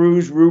Hillary,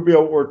 Cruz,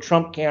 Rubio, or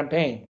Trump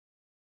campaign.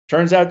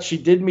 Turns out she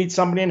did meet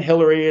somebody in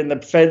Hillary, and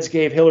the feds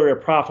gave Hillary a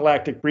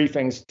prophylactic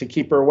briefings to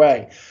keep her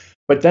away.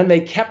 But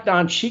then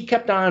she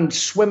kept on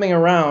swimming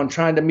around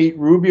trying to meet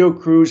Rubio,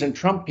 Cruz, and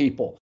Trump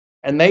people.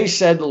 And they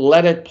said,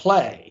 let it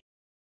play.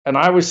 And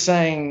I was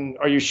saying,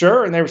 are you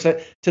sure? And they were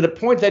saying, to the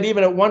point that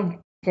even at one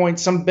point,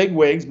 some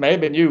bigwigs, may have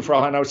been you for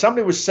all I know,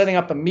 somebody was setting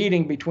up a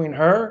meeting between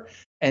her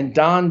and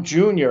Don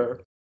Jr.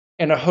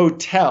 in a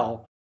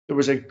hotel. There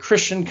was a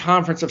Christian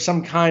conference of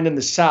some kind in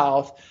the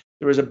South.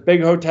 There was a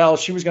big hotel.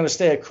 She was going to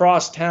stay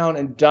across town,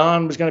 and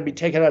Don was going to be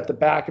taken out the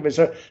back of it.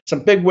 So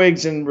some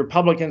bigwigs and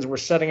Republicans were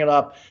setting it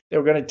up. They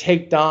were going to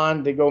take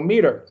Don to go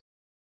meet her.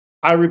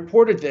 I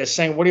reported this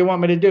saying, what do you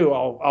want me to do?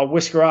 I'll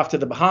whisk her off to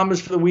the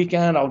Bahamas for the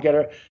weekend. I'll get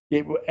her.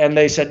 And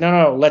they said,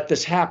 no, let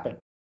this happen.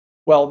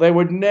 Well, they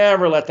would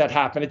never let that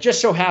happen. It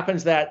just so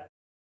happens that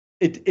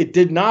it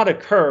did not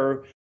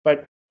occur,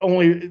 but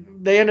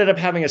they ended up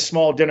having a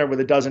small dinner with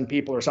a dozen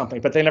people or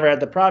something, but they never had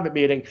the private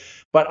meeting.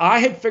 But I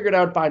had figured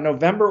out by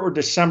November or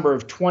December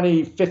of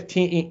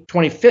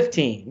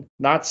 2015,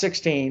 not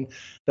 16,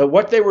 that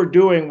what they were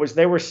doing was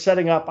they were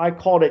setting up, I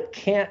called it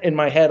Can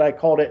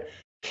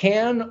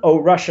O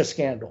Russia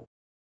scandal.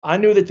 I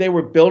knew that they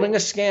were building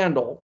a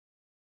scandal,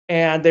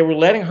 and they were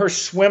letting her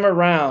swim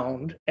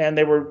around, and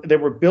they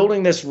were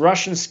building this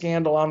Russian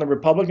scandal on the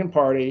Republican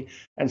Party.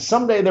 And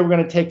someday they were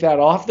going to take that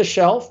off the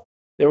shelf.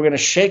 They were going to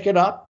shake it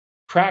up,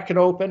 crack it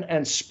open,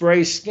 and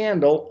spray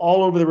scandal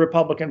all over the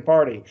Republican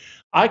Party.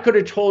 I could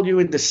have told you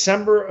in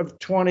December of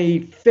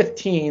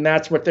 2015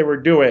 that's what they were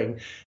doing.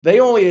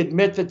 They only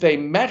admit that they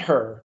met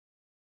her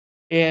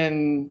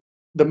in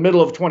the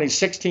middle of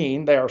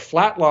 2016. They are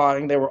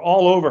flat-lying. They were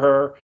all over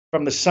her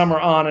from the summer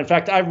on. In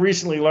fact, I've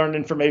recently learned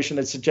information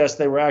that suggests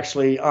they were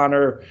actually on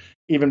her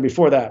even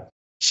before that.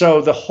 So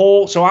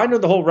I knew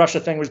the whole Russia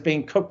thing was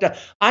being cooked up.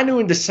 I knew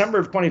in December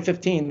of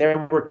 2015 they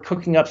were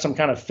cooking up some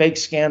kind of fake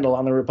scandal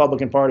on the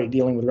Republican Party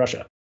dealing with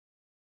Russia.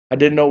 I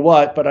didn't know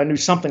what, but I knew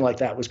something like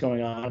that was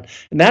going on.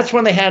 And that's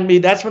when they came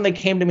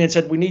to me and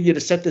said, we need you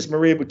to set this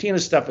Maria Butina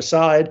stuff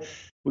aside.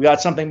 We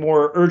got something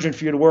more urgent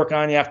for you to work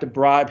on. You have to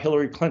bribe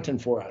Hillary Clinton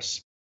for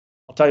us.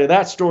 I'll tell you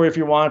that story if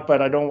you want,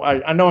 but I know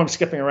I'm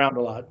skipping around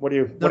a lot. What do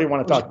you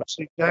want to talk about? That's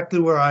exactly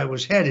where I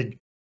was headed.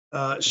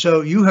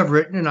 So you have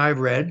written, and I've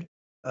read,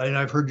 and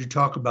I've heard you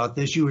talk about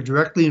this. You were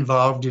directly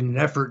involved in an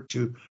effort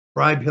to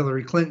bribe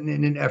Hillary Clinton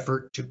in an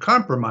effort to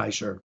compromise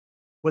her.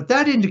 What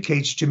that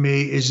indicates to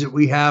me is that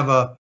we have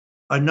a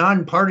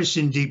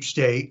nonpartisan deep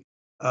state,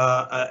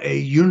 a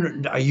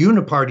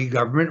uniparty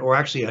government, or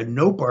actually a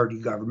no-party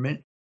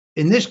government,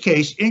 in this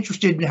case,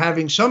 interested in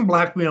having some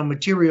blackmail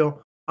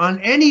material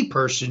on any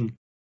person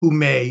who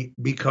may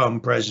become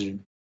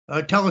president.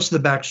 Tell us the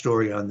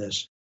backstory on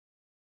this.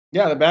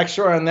 Yeah, the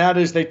backstory on that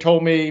is they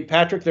told me,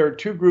 Patrick, there are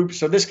two groups.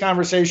 So this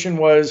conversation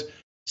was,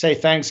 say,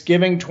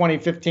 Thanksgiving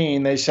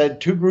 2015. They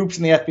said 2 groups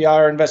in the FBI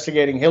are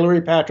investigating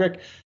Hillary, Patrick.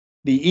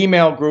 The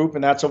email group,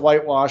 and that's a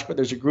whitewash, but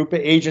there's a group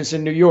of agents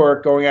in New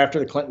York going after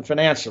the Clinton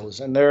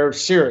financials, and they're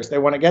serious. They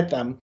want to get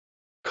them.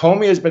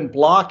 Comey has been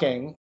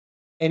blocking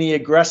any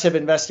aggressive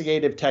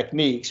investigative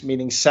techniques,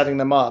 meaning setting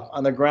them up,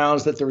 on the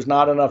grounds that there was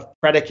not enough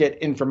predicate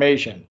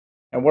information.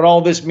 And what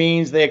all this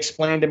means, they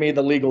explained to me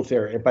the legal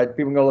theory, but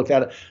people can go look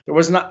at it. There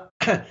was not,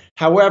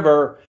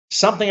 however,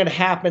 something had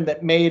happened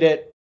that made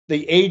it,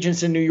 the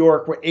agents in New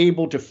York were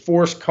able to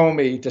force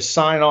Comey to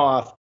sign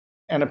off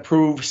and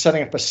approve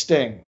setting up a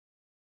sting.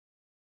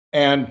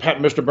 And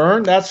Mr.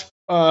 Byrne,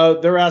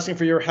 they're asking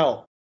for your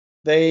help.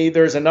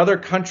 There's another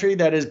country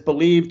that is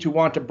believed to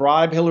want to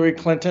bribe Hillary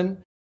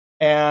Clinton,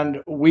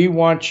 and we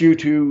want you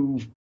to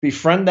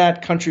befriend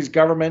that country's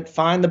government,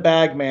 find the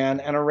bag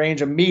man, and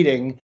arrange a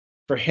meeting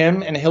for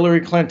him and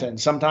Hillary Clinton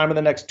sometime in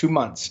the next 2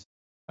 months.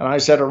 And I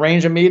said,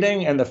 arrange a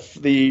meeting, and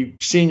the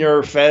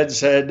senior Fed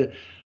said,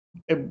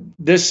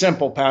 this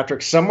simple,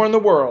 Patrick, somewhere in the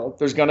world,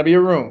 there's going to be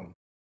a room.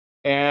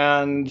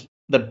 And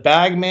the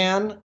bag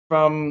man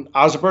from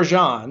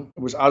Azerbaijan,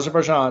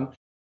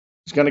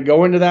 is going to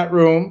go into that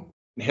room.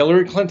 And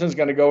Hillary Clinton's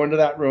going to go into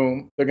that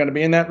room. They're going to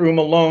be in that room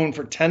alone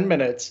for 10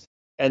 minutes,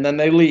 and then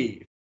they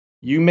leave.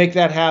 You make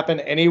that happen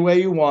any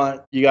way you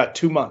want. You got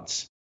 2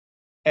 months.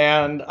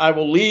 And I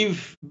will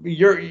leave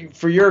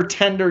for your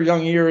tender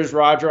young ears,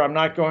 Roger. I'm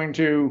not going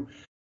to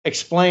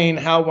explain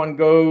how one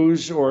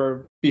goes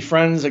or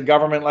befriends a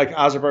government like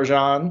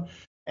Azerbaijan.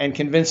 and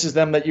convinces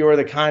them that you are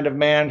the kind of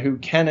man who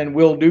can and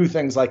will do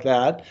things like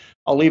that.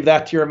 I'll leave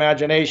that to your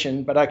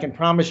imagination, but I can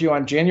promise you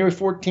on January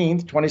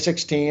 14th,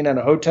 2016, in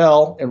a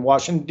hotel in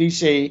Washington,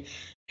 D.C.,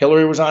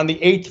 Hillary was on the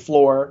 8th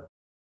floor.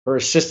 Her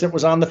assistant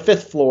was on the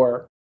 5th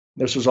floor.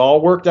 This was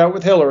all worked out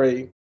with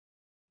Hillary.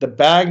 The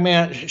bag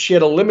man, she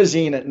had a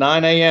limousine at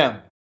 9 a.m.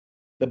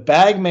 The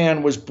bag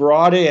man was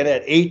brought in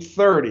at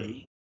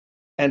 8:30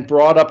 and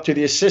brought up to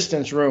the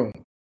assistant's room.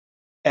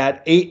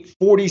 At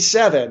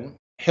 8:47,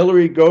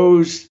 Hillary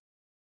goes,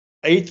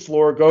 8th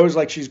floor, goes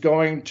like she's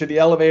going to the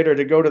elevator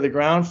to go to the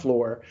ground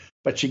floor,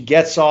 but she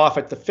gets off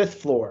at the 5th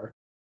floor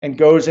and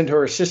goes into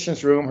her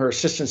assistant's room. Her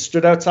assistant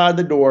stood outside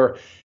the door.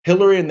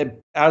 Hillary and the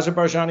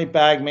Azerbaijani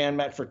bag man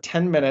met for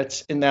 10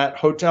 minutes in that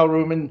hotel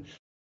room in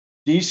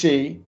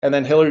DC, and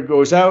then Hillary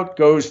goes out,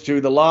 goes to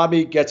the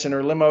lobby, gets in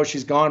her limo.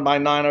 She's gone by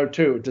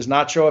 9:02. It does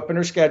not show up in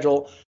her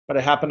schedule, but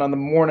it happened on the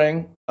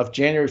morning of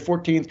January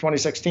 14th,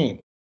 2016.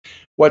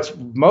 What's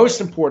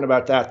most important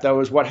about that, though,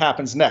 is what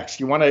happens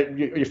next.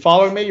 You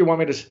following me? You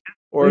want me to,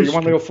 or you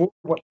want me to go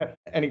forward?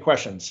 Any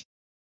questions?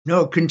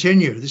 No,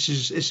 continue. This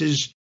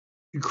is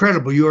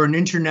incredible. You are an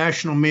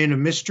international man of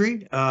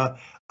mystery.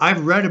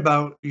 I've read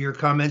about your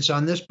comments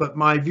on this, but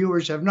my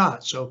viewers have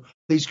not. So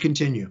please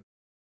continue.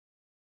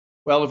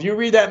 Well, if you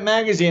read that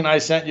magazine I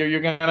sent you,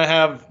 you're going to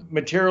have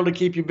material to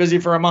keep you busy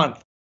for a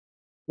month.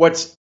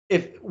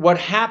 What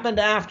happened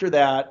after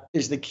that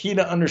is the key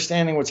to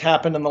understanding what's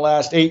happened in the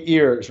last 8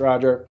 years,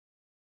 Roger.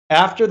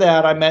 After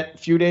that, I met a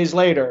few days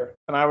later,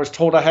 and I was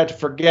told I had to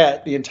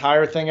forget the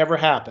entire thing ever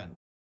happened.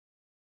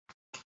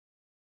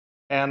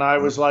 And I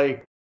was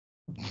like,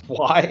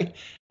 why?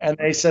 And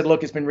they said,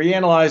 look, it's been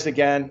reanalyzed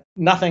again.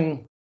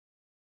 Nothing's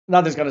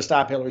going to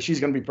stop Hillary.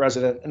 She's going to be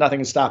president. Nothing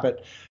can stop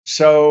it.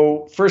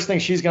 So first thing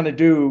she's going to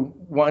do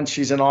once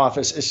she's in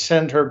office is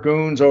send her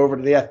goons over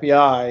to the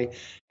FBI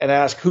and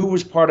ask who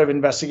was part of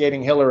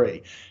investigating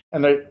Hillary.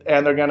 And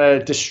they're going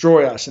to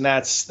destroy us. And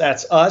that's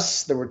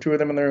us. There were 2 of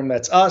them in the room.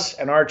 That's us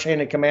and our chain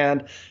of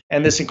command.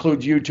 And this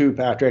includes you too,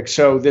 Patrick.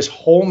 So this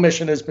whole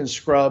mission has been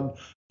scrubbed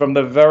from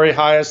the very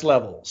highest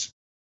levels.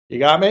 You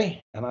got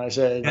me? And I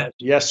said,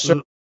 yes,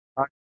 sir.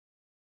 Gotcha.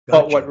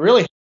 But what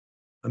really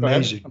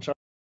amazing. I'm sorry.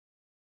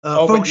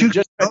 Folks, you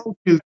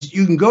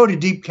can go to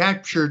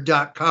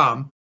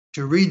deepcapture.com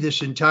to read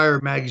this entire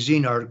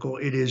magazine article.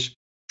 It is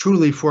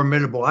truly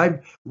formidable.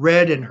 I've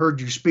read and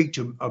heard you speak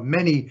to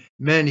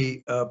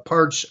many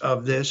parts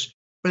of this.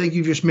 But I think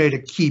you just made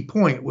a key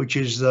point, which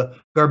is the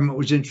government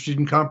was interested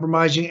in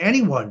compromising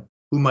anyone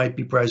who might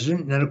be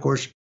president. And then, of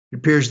course, it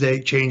appears they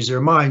changed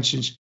their mind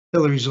since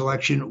Hillary's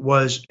election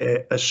was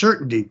a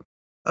certainty.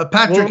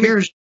 Patrick,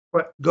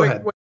 go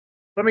ahead.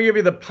 Let me give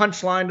you the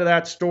punchline to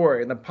that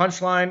story. And the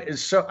punchline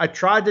is, I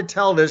tried to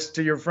tell this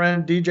to your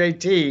friend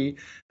DJT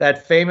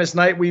that famous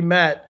night we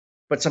met,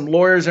 but some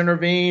lawyers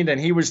intervened and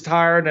he was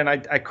tired and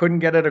I couldn't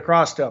get it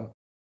across to him.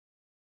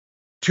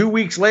 2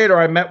 weeks later,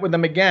 I met with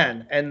them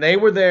again, and they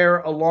were there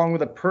along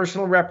with a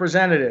personal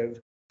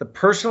representative, the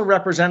personal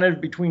representative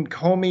between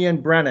Comey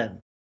and Brennan.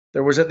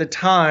 There was at the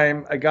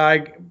time a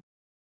guy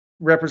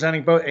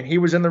representing both, and he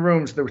was in the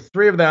rooms. There were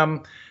 3 of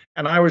them,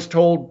 and I was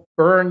told,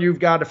 Byrne, you've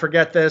got to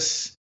forget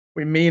this.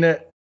 We mean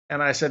it.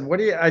 And I said,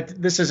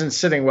 this isn't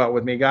sitting well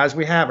with me, guys.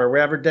 We have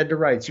her dead to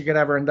rights. You can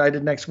have her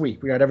indicted next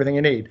week. We got everything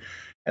you need.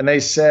 And they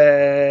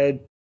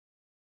said,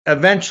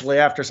 eventually,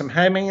 after some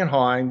hemming and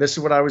hawing, this is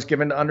what I was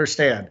given to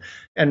understand.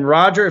 And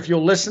Roger, if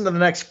you'll listen to the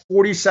next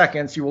 40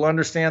 seconds, you will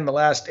understand the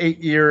last 8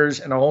 years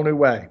in a whole new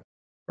way.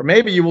 Or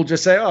maybe you will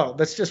just say, oh,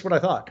 that's just what I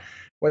thought.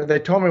 What they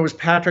told me was,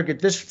 Patrick,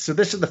 so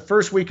this is the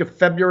first week of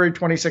February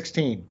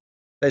 2016.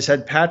 They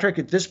said, Patrick,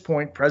 at this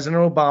point,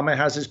 President Obama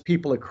has his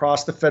people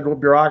across the federal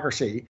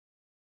bureaucracy,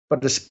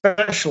 but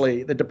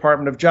especially the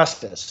Department of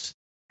Justice.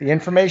 The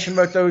information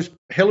about those,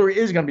 Hillary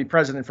is going to be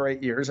president for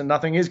 8 years, and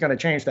nothing is going to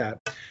change that.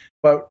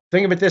 But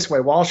think of it this way.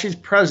 While she's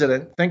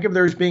president, think of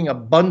there's being a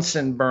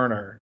Bunsen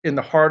burner in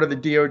the heart of the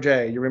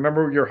DOJ. You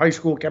remember your high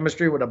school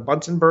chemistry, what a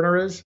Bunsen burner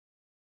is?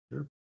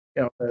 Sure.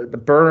 You know, the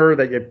burner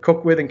that you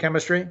cook with in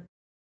chemistry?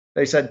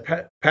 They said,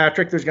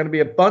 Patrick, there's going to be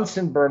a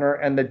Bunsen burner,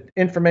 and the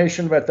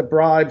information about the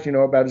bribes you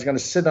know about is going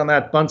to sit on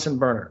that Bunsen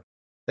burner.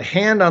 The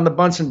hand on the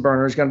Bunsen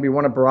burner is going to be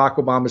one of Barack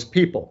Obama's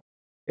people.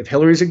 If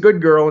Hillary's a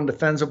good girl and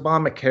defends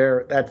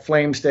Obamacare, that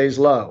flame stays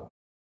low.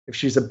 If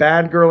she's a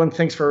bad girl and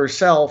thinks for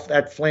herself,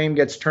 that flame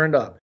gets turned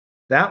up.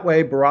 That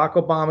way, Barack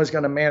Obama is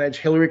going to manage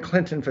Hillary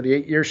Clinton for the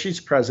 8 years she's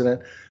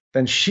president.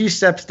 Then she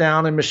steps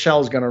down and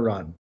Michelle's going to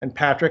run. And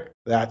Patrick,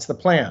 that's the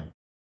plan.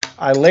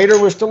 I later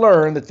was to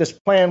learn that this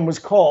plan was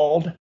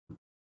called,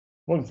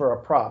 looking for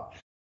a prop,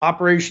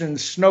 Operation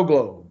Snow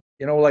Globe.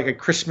 You know, like a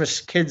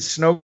Christmas kid's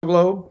snow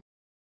globe?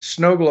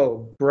 Snow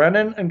globe.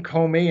 Brennan and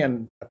Comey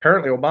and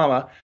apparently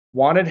Obama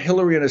wanted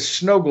Hillary in a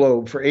snow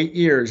globe for 8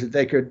 years that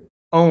they could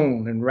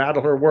own and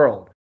rattle her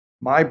world.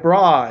 My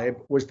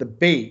bribe was the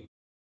bait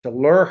to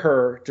lure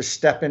her to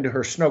step into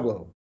her snow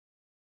globe.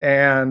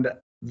 And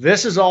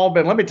this has all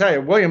been, let me tell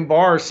you, William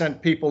Barr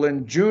sent people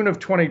in June of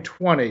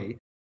 2020.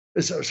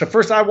 So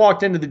first I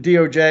walked into the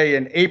DOJ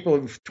in April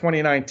of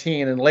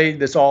 2019 and laid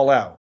this all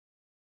out.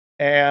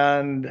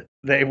 and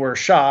they were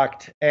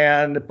shocked.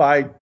 And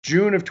by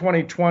June of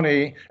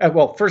 2020,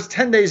 first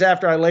 10 days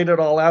after I laid it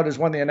all out is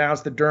when they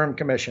announced the Durham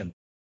Commission.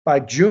 By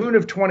June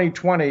of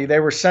 2020, they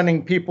were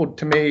sending people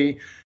to me.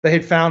 They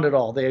had found it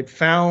all. They had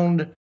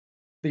found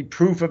the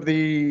proof of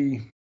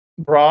the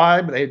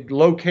bribe. They had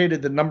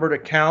located the numbered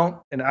account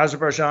in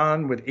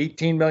Azerbaijan with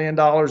 $18 million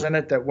in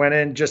it that went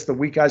in just the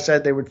week I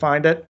said they would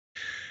find it.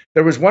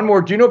 There was one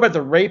more. Do you know about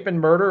the rape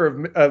and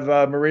murder of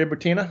Maria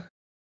Butina?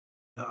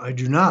 I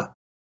do not.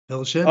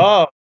 Fill us in.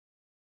 Oh,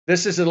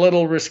 this is a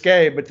little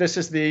risque, but this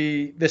is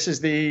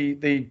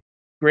the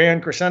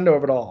grand crescendo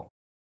of it all.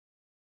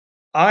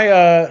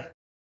 I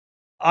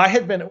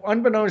had been,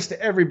 unbeknownst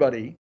to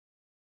everybody,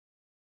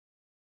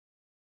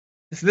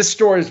 this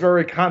story is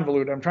very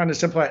convoluted. I'm trying to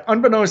simplify.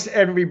 Unbeknownst to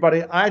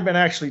everybody, I'd been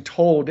actually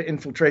told to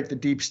infiltrate the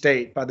deep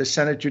state by the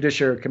Senate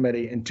Judiciary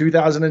Committee in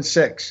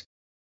 2006.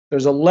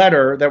 There's a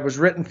letter that was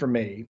written for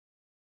me.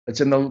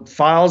 It's in the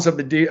files of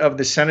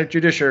the Senate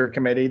Judiciary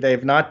Committee.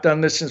 They've not done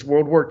this since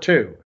World War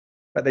II,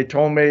 but they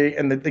told me,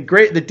 and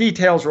the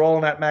details are all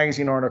in that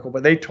magazine article.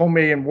 But they told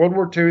me in World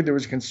War II there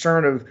was a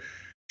concern of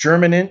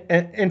German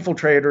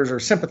infiltrators or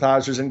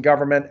sympathizers in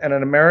government, and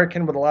an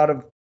American with a lot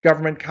of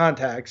government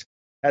contacts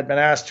had been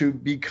asked to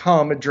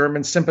become a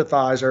German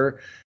sympathizer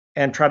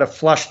and try to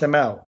flush them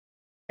out.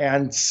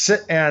 And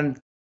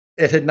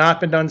it had not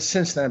been done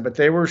since then, but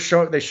they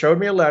showed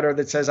me a letter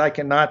that says I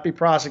cannot be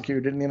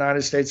prosecuted in the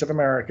United States of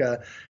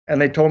America,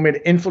 and they told me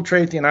to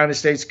infiltrate the United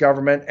States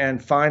government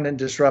and find and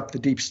disrupt the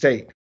deep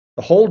state.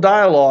 The whole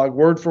dialogue,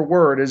 word for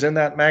word, is in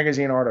that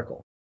magazine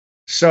article.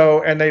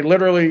 So they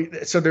literally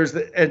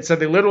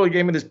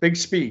gave me this big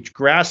speech.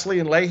 Grassley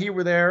and Leahy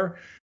were there,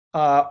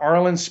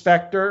 Arlen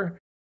Specter,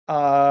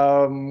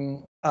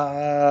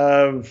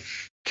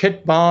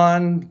 Kit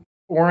Bond,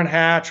 Orrin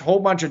Hatch, a whole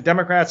bunch of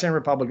Democrats and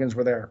Republicans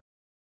were there.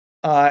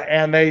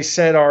 And they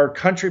said, our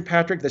country,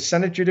 Patrick, the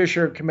Senate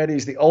Judiciary Committee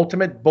is the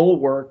ultimate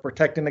bulwark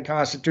protecting the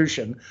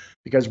Constitution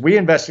because we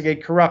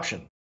investigate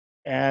corruption.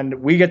 And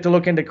we get to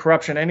look into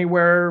corruption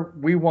anywhere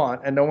we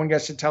want, and no one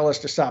gets to tell us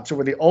to stop. So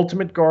we're the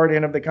ultimate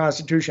guardian of the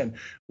Constitution.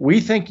 We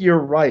think you're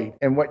right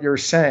in what you're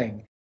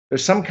saying.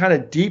 There's some kind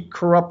of deep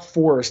corrupt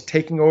force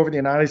taking over the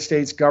United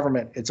States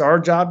government. It's our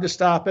job to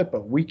stop it,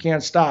 but we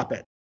can't stop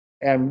it.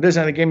 And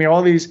they gave me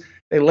all these,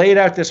 they laid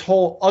out this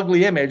whole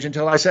ugly image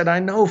until I said, I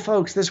know,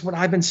 folks, this is what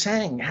I've been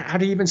saying. How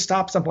do you even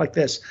stop something like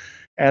this?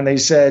 And they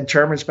said,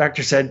 Chairman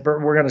Specter said,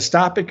 Byrne, we're going to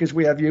stop it because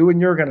we have you and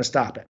you're going to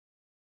stop it.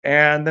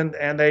 And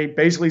they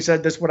basically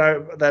said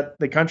that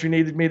the country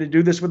needed me to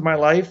do this with my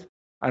life.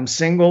 I'm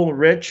single,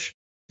 rich,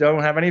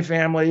 don't have any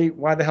family.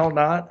 Why the hell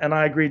not? And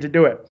I agreed to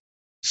do it.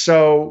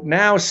 So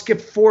now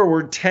skip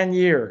forward 10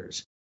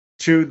 years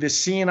to the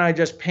scene I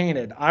just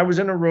painted. I was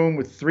in a room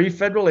with 3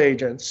 federal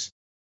agents,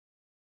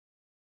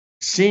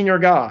 senior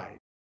guy,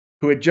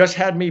 who had just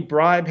had me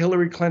bribe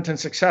Hillary Clinton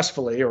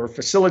successfully or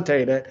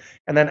facilitate it.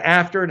 And then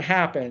after it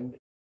happened,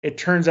 it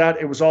turns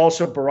out it was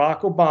also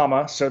Barack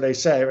Obama, so they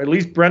say, or at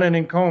least Brennan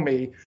and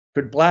Comey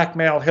could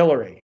blackmail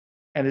Hillary.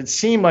 And it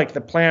seemed like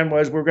the plan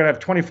was we're going to have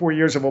 24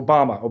 years of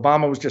Obama.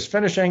 Obama was just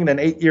finishing, then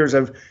 8 years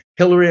of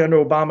Hillary under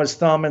Obama's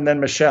thumb, and then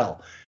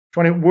Michelle.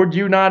 Would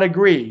you not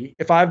agree,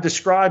 if I've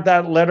described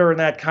that letter and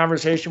that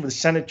conversation with the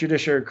Senate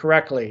Judiciary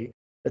correctly,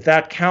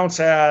 that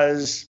counts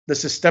as the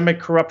systemic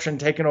corruption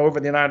taking over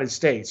the United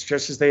States,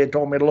 just as they had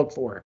told me to look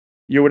for?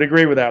 You would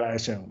agree with that, I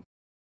assume.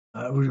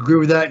 I would agree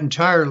with that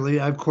entirely.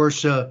 I'm, of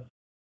course, a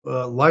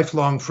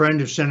lifelong friend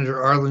of Senator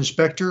Arlen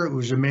Specter, who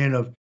was a man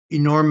of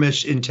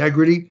enormous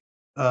integrity.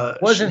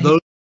 Wasn't he?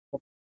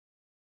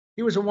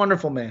 He was a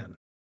wonderful man.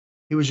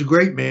 He was a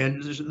great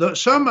man.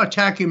 Some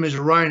attack him as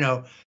a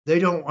rhino. They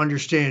don't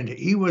understand.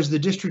 He was the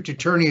district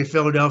attorney of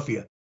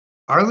Philadelphia.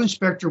 Arlen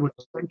Specter was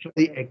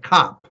essentially a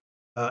cop.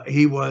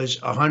 He was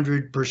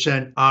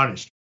 100%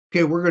 honest.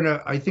 Okay,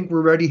 I think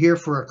we're ready here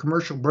for a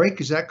commercial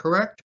break. Is that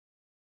correct?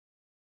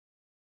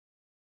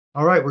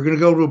 All right, we're going to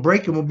go to a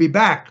break and we'll be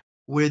back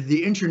with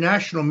the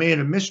international man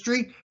of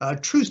mystery,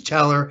 truth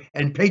teller,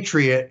 and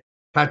patriot,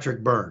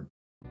 Patrick Byrne.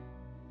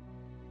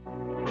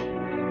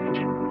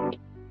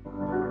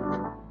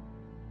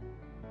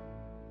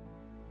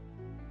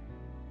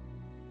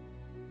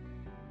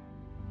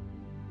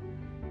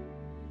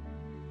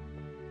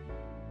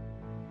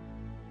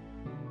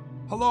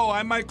 Hello,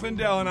 I'm Mike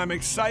Lindell, and I'm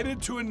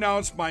excited to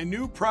announce my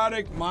new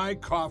product, My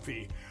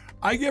Coffee.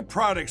 I get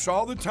products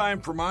all the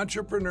time from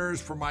entrepreneurs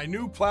for my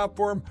new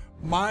platform,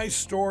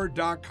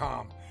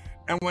 mystore.com.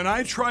 And when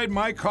I tried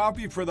My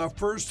Coffee for the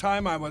first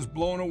time, I was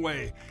blown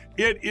away.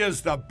 It is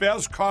the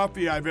best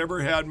coffee I've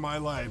ever had in my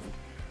life.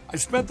 I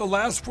spent the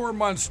last 4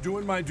 months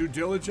doing my due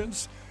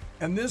diligence,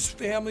 and this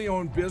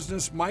family-owned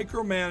business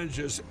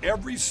micromanages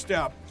every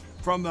step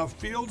from the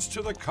fields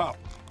to the cup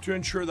to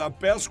ensure the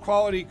best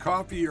quality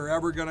coffee you're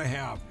ever going to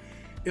have.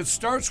 It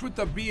starts with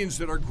the beans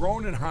that are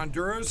grown in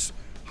Honduras.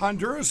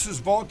 Honduras's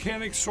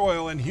volcanic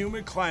soil and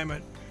humid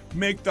climate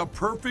make the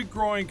perfect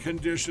growing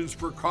conditions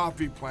for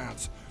coffee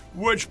plants,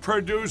 which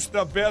produce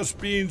the best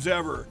beans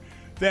ever.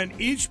 Then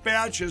each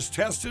batch is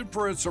tested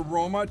for its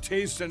aroma,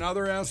 taste, and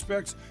other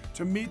aspects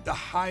to meet the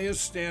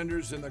highest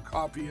standards in the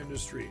coffee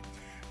industry.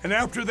 And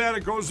after that,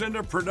 it goes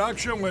into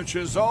production, which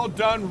is all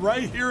done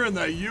right here in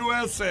the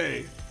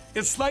USA.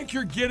 It's like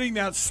you're getting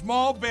that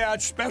small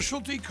batch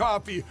specialty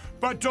coffee,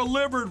 but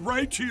delivered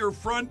right to your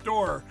front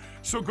door.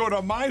 So go to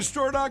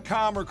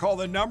mystore.com or call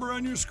the number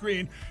on your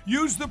screen.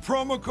 Use the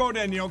promo code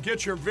and you'll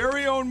get your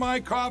very own My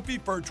Coffee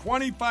for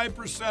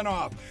 25%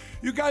 off.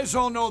 You guys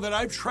all know that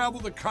I've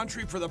traveled the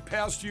country for the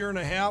past year and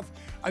a half.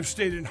 I've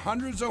stayed in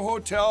hundreds of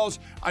hotels.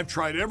 I've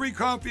tried every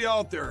coffee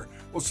out there.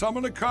 Well, some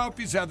of the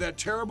coffees have that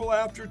terrible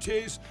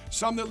aftertaste,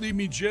 some that leave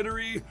me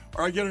jittery,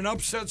 or I get an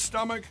upset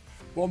stomach.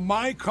 Well,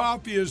 My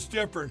Coffee is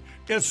different.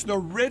 It's the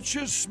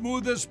richest,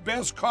 smoothest,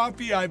 best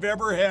coffee I've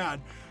ever had.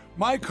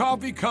 My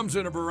Coffee comes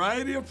in a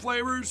variety of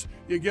flavors.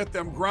 You get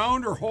them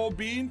ground or whole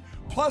bean,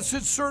 plus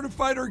it's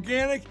certified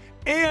organic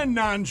and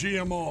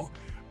non-GMO.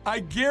 I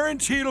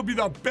guarantee it'll be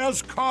the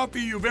best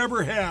coffee you've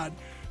ever had.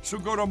 So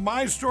go to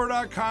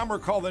mystore.com or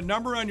call the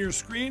number on your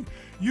screen.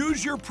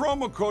 Use your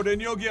promo code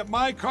and you'll get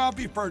My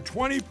Coffee for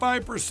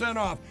 25%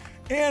 off.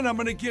 And I'm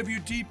going to give you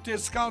deep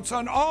discounts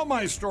on all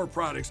my store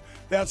products.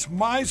 That's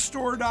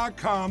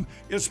mystore.com.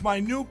 It's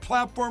my new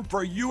platform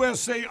for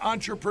USA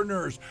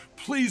entrepreneurs.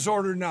 Please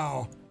order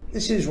now.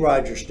 This is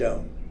Roger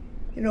Stone.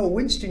 You know,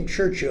 Winston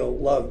Churchill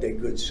loved a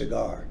good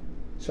cigar.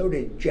 So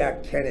did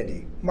Jack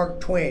Kennedy, Mark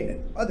Twain,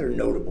 and other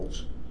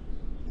notables.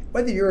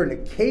 Whether you're an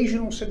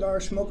occasional cigar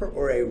smoker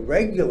or a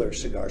regular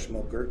cigar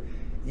smoker,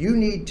 you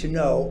need to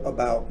know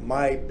about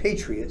My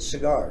Patriot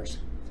cigars.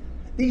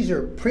 These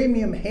are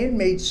premium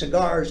handmade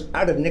cigars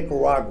out of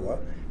Nicaragua,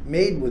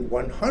 made with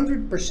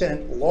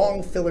 100%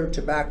 long filler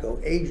tobacco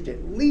aged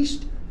at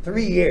least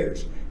 3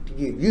 years to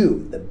give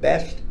you the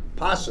best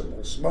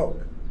possible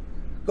smoke.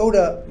 Go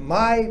to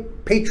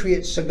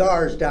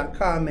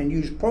mypatriotcigars.com and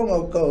use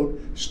promo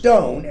code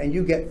STONE and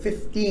you get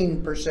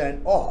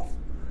 15% off.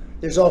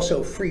 There's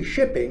also free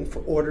shipping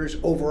for orders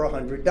over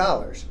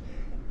 $100.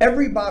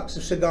 Every box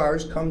of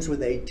cigars comes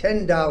with a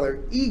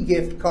 $10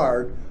 e-gift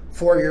card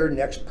for your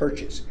next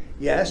purchase.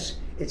 Yes,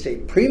 it's a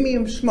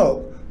premium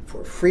smoke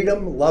for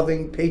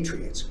freedom-loving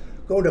patriots.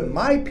 Go to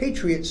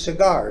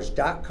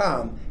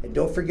mypatriotcigars.com and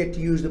don't forget to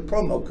use the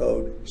promo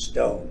code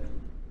STONE.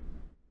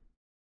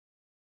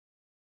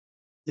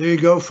 There you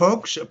go,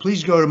 folks.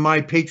 Please go to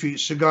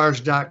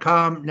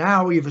mypatriotcigars.com.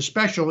 Now we have a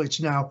special.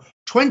 It's now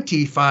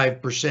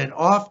 25%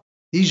 off.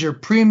 These are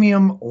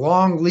premium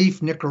long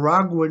leaf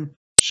Nicaraguan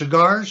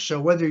cigars.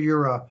 So whether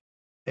you're a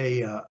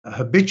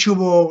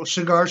habitual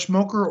cigar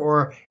smoker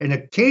or an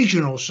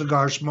occasional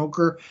cigar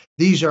smoker,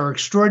 these are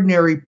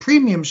extraordinary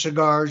premium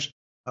cigars.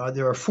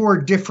 There are 4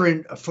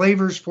 different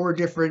flavors, 4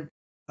 different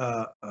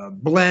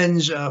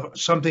blends,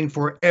 something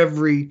for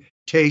every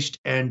taste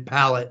and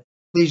palate.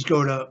 Please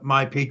go to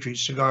My Patriot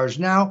Cigars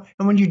now,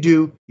 and when you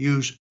do,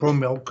 use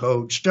promo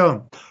code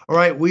STONE. All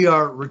right, we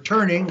are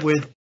returning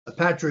with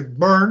Patrick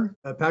Byrne.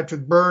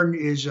 Patrick Byrne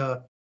is,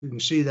 you can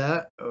see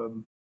that,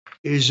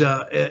 is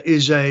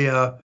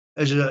a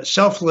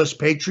selfless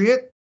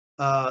patriot,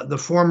 the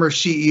former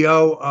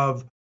CEO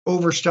of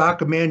Overstock,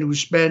 a man who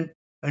spent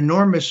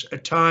enormous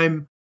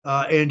time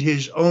and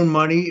his own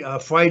money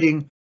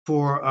fighting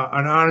for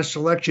an honest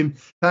election.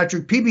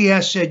 Patrick,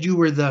 PBS said you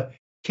were the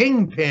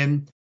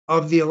kingpin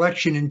of the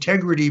election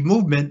integrity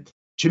movement.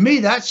 To me,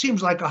 that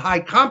seems like a high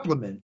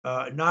compliment,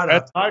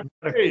 That's high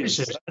praise.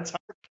 That's high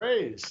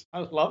praise. I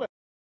love it.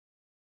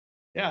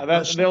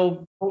 Yeah,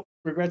 they'll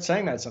regret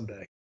saying that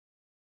someday.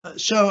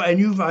 I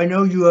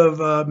know you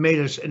have made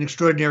an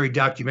extraordinary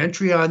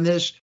documentary on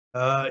this.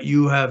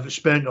 You have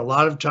spent a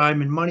lot of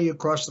time and money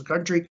across the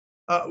country.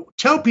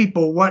 Tell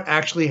people what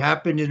actually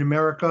happened in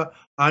America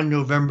on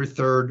November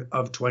 3rd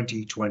of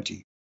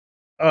 2020.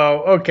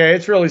 Oh, okay.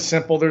 It's really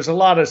simple. There's a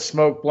lot of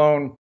smoke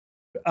blown.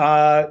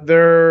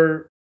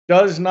 There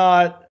does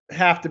not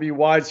have to be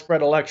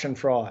widespread election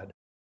fraud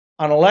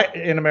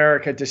in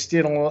America to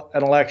steal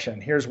an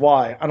election. Here's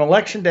why. On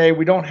election day,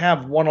 we don't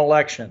have one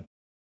election.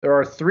 There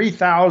are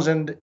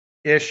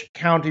 3,000-ish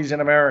counties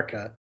in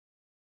America,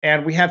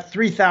 and we have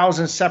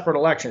 3,000 separate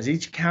elections.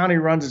 Each county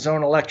runs its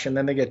own election,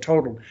 then they get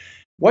totaled.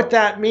 What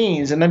that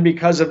means, and then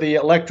because of the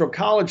electoral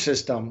college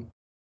system,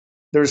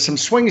 there's some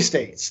swing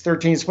states,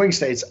 13 swing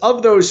states.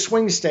 Of those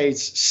swing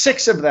states,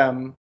 6 of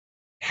them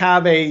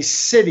have a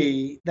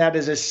city that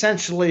is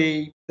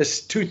essentially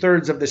this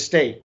 2/3 of the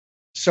state.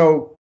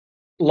 So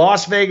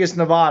Las Vegas,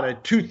 Nevada,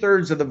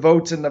 2/3 of the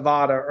votes in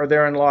Nevada are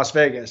there in Las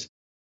Vegas.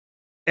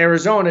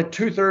 Arizona,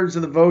 2/3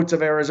 of the votes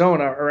of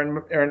Arizona are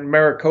in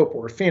Maricopa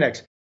or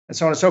Phoenix, and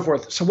so on and so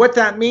forth. So what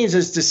that means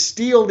is to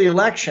steal the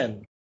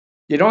election,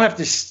 you don't have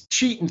to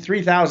cheat in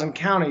 3,000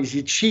 counties.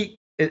 You cheat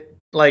it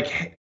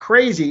like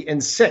crazy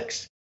in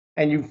 6.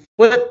 And you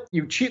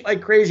cheat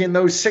like crazy in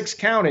those 6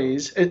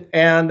 counties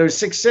and those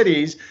 6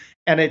 cities,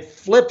 and it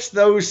flips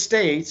those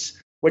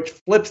states, which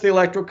flips the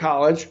Electoral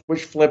College,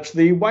 which flips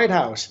the White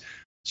House.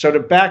 So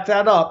to back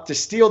that up, to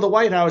steal the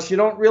White House, you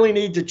don't really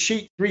need to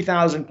cheat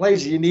 3,000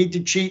 places. You need to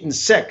cheat in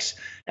 6.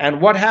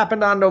 And what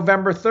happened on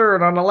November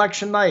 3rd on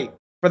election night?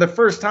 For the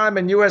first time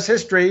in U.S.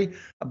 history,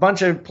 a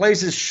bunch of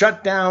places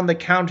shut down the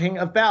counting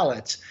of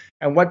ballots.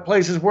 And what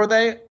places were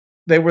they?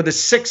 They were the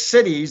 6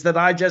 cities that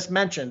I just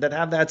mentioned that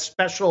have that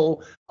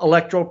special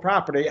electoral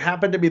property. It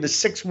happened to be the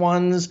 6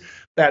 ones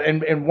that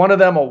in one of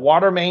them a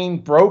water main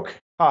broke.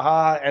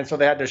 And so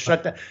they had to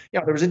shut down.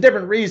 There was a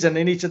different reason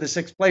in each of the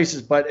 6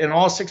 places, but in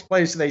all 6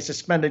 places they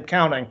suspended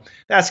counting.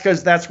 That's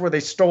because that's where they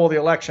stole the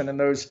election, in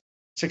those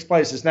 6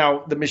 places.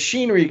 Now the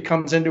machinery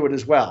comes into it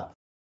as well.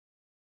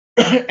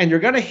 And you're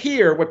going to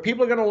hear, what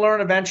people are going to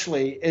learn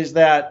eventually is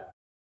that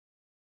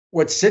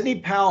what Sidney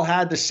Powell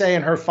had to say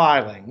in her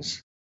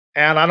filings,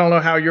 and I don't know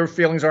how your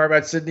feelings are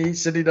about Sidney.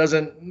 Sidney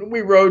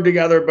we rode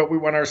together, but we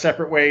went our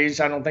separate ways.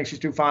 I don't think she's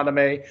too fond of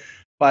me.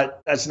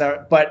 But at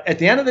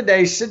the end of the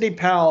day, Sidney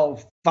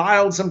Powell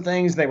filed some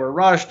things. They were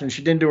rushed, and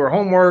she didn't do her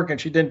homework, and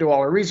she didn't do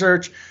all her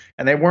research,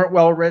 and they weren't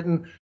well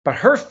written. But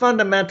her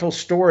fundamental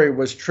story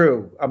was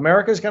true.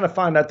 America's going to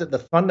find out that the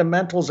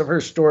fundamentals of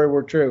her story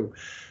were true.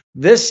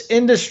 This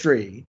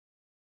industry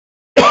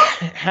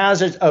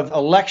has of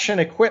election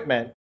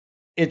equipment,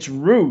 its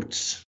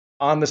roots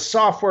on the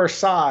software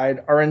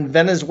side are in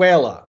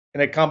Venezuela,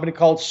 in a company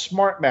called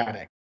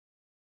Smartmatic.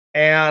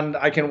 And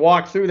I can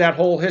walk through that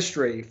whole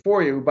history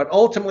for you. But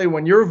ultimately,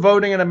 when you're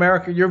voting in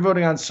America, you're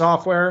voting on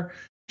software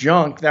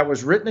junk that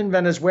was written in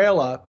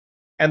Venezuela.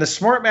 And the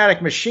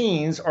Smartmatic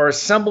machines are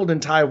assembled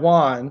in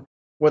Taiwan,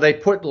 where they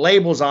put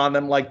labels on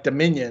them like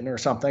Dominion or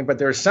something. But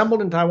they're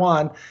assembled in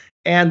Taiwan,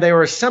 and they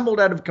are assembled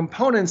out of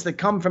components that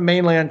come from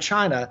mainland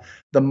China.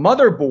 The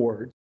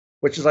motherboard,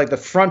 which is like the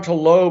frontal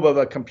lobe of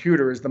a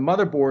computer, is the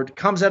motherboard,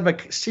 comes out of a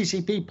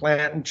CCP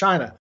plant in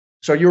China.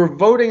 So you're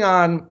voting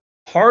on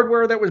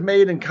hardware that was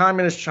made in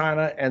communist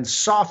China and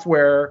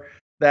software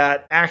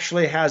that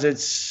actually has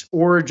its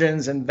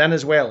origins in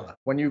Venezuela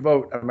when you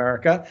vote,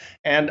 America.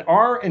 And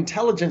our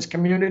intelligence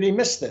community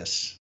missed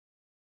this.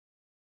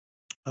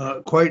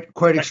 Quite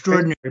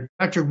extraordinary.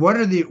 Patrick, what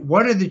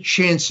are the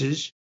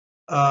chances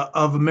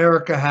of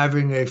America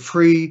having a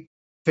free,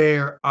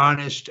 fair,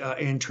 honest,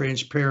 and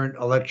transparent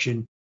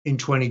election in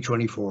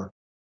 2024?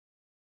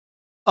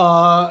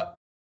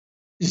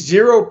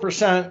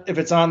 0% if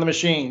it's on the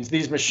machines.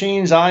 These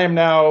machines, I am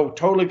now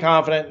totally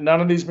confident,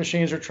 none of these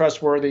machines are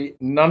trustworthy.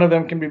 None of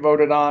them can be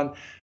voted on.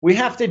 We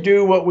have to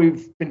do what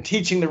we've been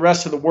teaching the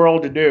rest of the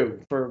world to do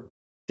for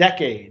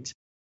decades.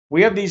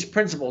 We have these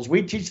principles.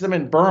 We teach them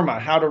in Burma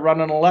how to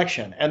run an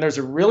election. And there's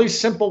a really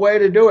simple way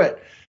to do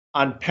it.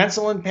 On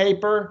pencil and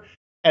paper,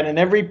 and in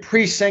every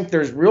precinct,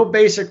 there's real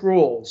basic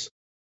rules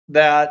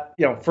that,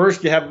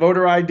 first you have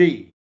voter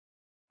ID.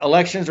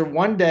 Elections are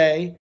one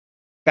day.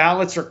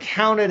 Ballots are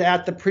counted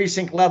at the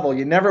precinct level.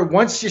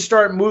 Once you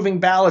start moving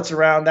ballots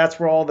around, that's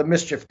where all the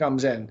mischief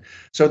comes in.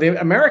 So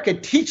America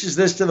teaches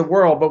this to the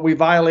world, but we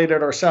violate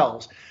it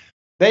ourselves.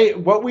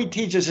 What we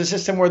teach is a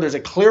system where there's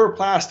a clear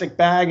plastic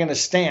bag and a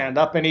stand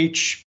up in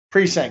each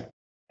precinct,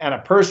 and a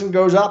person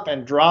goes up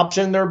and drops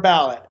in their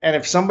ballot. And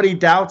if somebody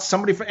doubts,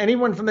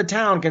 anyone from the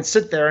town can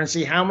sit there and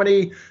see how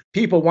many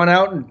people went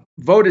out and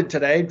voted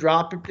today,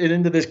 drop it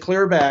into this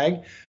clear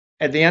bag.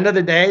 At the end of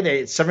the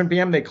day, at 7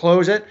 p.m., they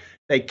close it.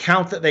 They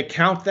count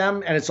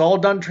them, and it's all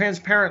done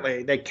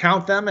transparently. They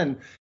count them, and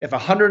if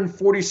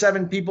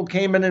 147 people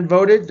came in and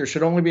voted, there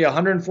should only be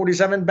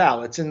 147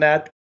 ballots in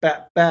that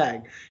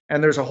bag.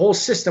 And there's a whole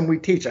system we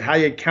teach of how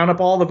you count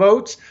up all the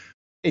votes.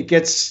 It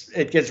gets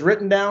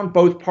written down.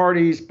 Both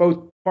parties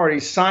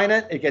sign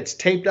it. It gets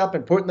taped up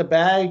and put in the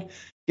bag.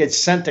 Gets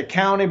sent to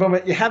county.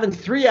 But you have in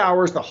 3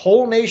 hours, the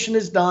whole nation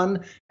is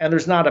done, and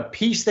there's not a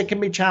piece that can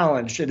be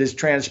challenged. It is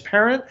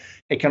transparent.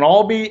 It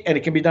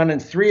can be done in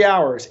 3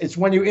 hours. It's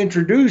when you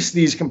introduce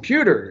these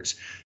computers.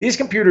 These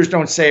computers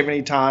don't save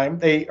any time.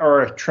 They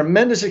are a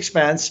tremendous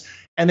expense,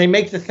 and they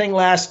make the thing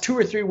last 2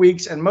 or 3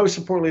 weeks. And most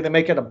importantly, they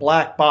make it a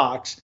black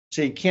box,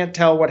 so you can't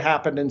tell what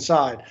happened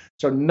inside.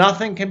 So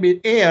nothing can be.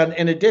 And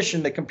in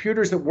addition, the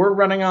computers that we're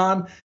running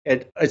on,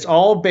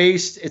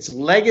 it's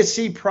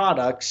legacy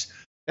products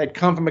that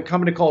come from a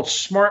company called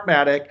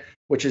Smartmatic,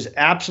 which is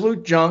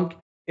absolute junk.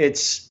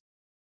 It's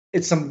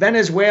some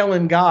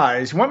Venezuelan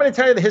guys. You want me to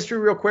tell you the history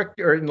real quick,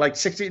 or in like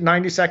 60,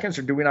 90 seconds,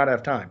 or do we not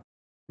have time?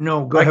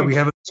 No, go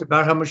ahead. It's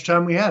about how much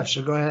time we have,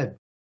 so go ahead.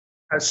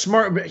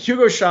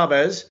 Hugo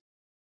Chavez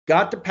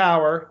got to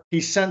power.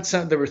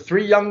 There were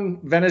 3 young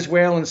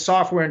Venezuelan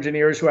software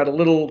engineers who had a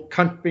little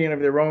company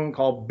of their own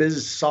called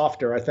Biz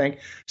Softer, I think,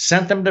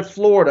 sent them to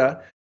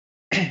Florida.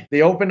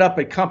 They opened up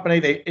a company.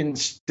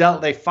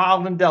 They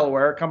filed in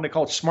Delaware, a company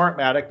called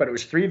Smartmatic, but it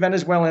was 3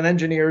 Venezuelan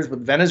engineers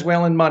with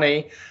Venezuelan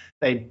money.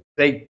 They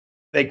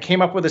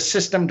came up with a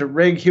system to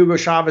rig Hugo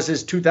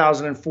Chavez's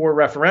 2004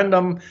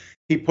 referendum.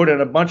 He put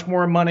in a bunch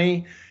more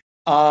money.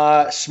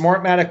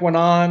 Smartmatic went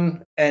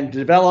on and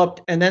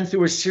developed, and then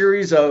through a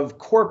series of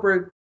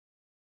corporate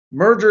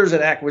mergers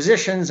and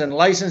acquisitions and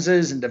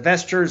licenses and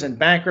divestitures and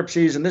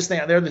bankruptcies and this thing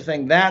and the other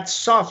thing, that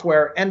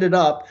software ended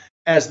up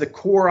as the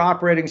core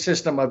operating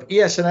system of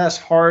ES&S,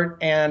 HART,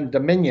 and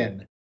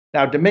Dominion.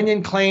 Now,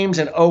 Dominion claims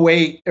in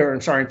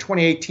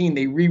 2018,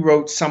 they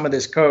rewrote some of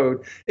this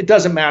code. It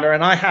doesn't matter.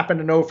 And I happen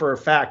to know for a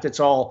fact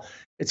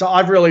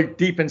I've really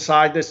deep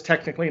inside this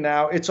technically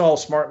now. It's all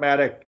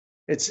Smartmatic.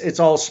 It's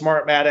all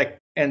Smartmatic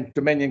and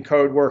Dominion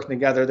code working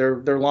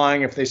together. They're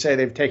lying if they say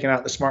they've taken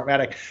out the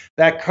Smartmatic.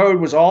 That code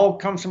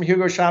comes from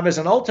Hugo Chavez,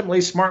 and ultimately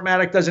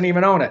Smartmatic doesn't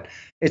even own it.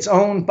 It's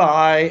owned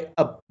by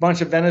a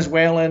bunch of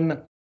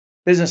Venezuelan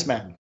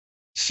businessmen.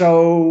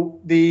 So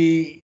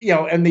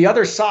and the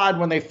other side,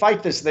 when they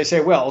fight this, they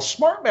say, well,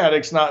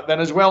 Smartmatic's not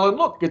Venezuelan.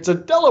 Look, it's a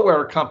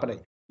Delaware company.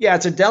 Yeah,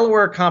 it's a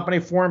Delaware company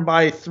formed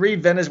by 3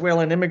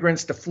 Venezuelan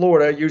immigrants to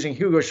Florida using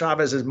Hugo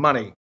Chavez's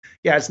money.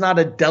 Yeah, it's not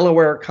a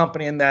Delaware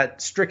company in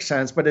that strict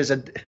sense, but is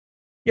a,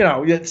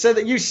 so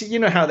that you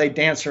know how they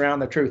dance around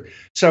the truth.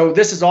 So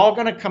this is all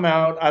going to come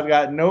out. I've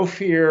got no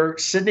fear.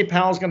 Sidney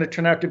Powell's going to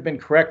turn out to have been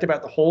correct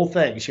about the whole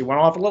thing. She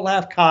went off a little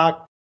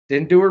half-cocked,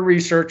 didn't do her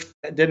research,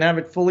 didn't have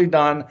it fully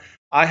done.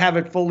 I have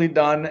it fully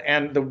done,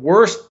 and the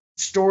worst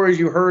stories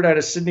you heard out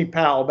of Sidney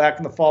Powell back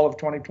in the fall of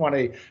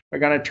 2020 are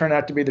going to turn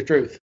out to be the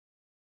truth.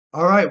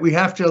 All right, we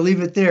have to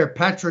leave it there.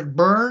 Patrick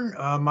Byrne,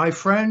 my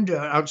friend,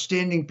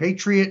 outstanding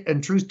patriot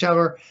and truth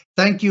teller,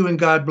 thank you and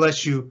God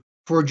bless you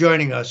for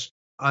joining us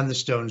on the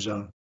Stone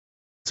Zone.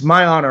 It's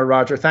my honor,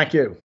 Roger. Thank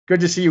you. Good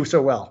to see you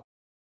so well.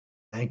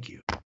 Thank you.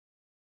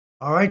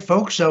 All right,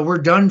 folks, we're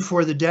done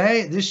for the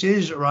day. This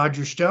is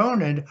Roger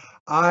Stone, and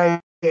I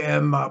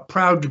am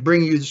proud to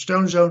bring you the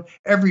Stone Zone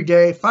every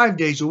day, 5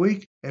 days a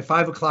week at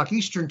 5 o'clock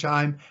Eastern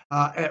Time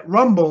at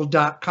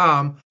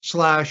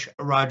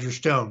rumble.com/Roger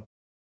Stone.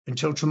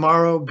 Until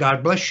tomorrow,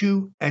 God bless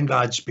you and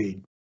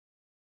Godspeed.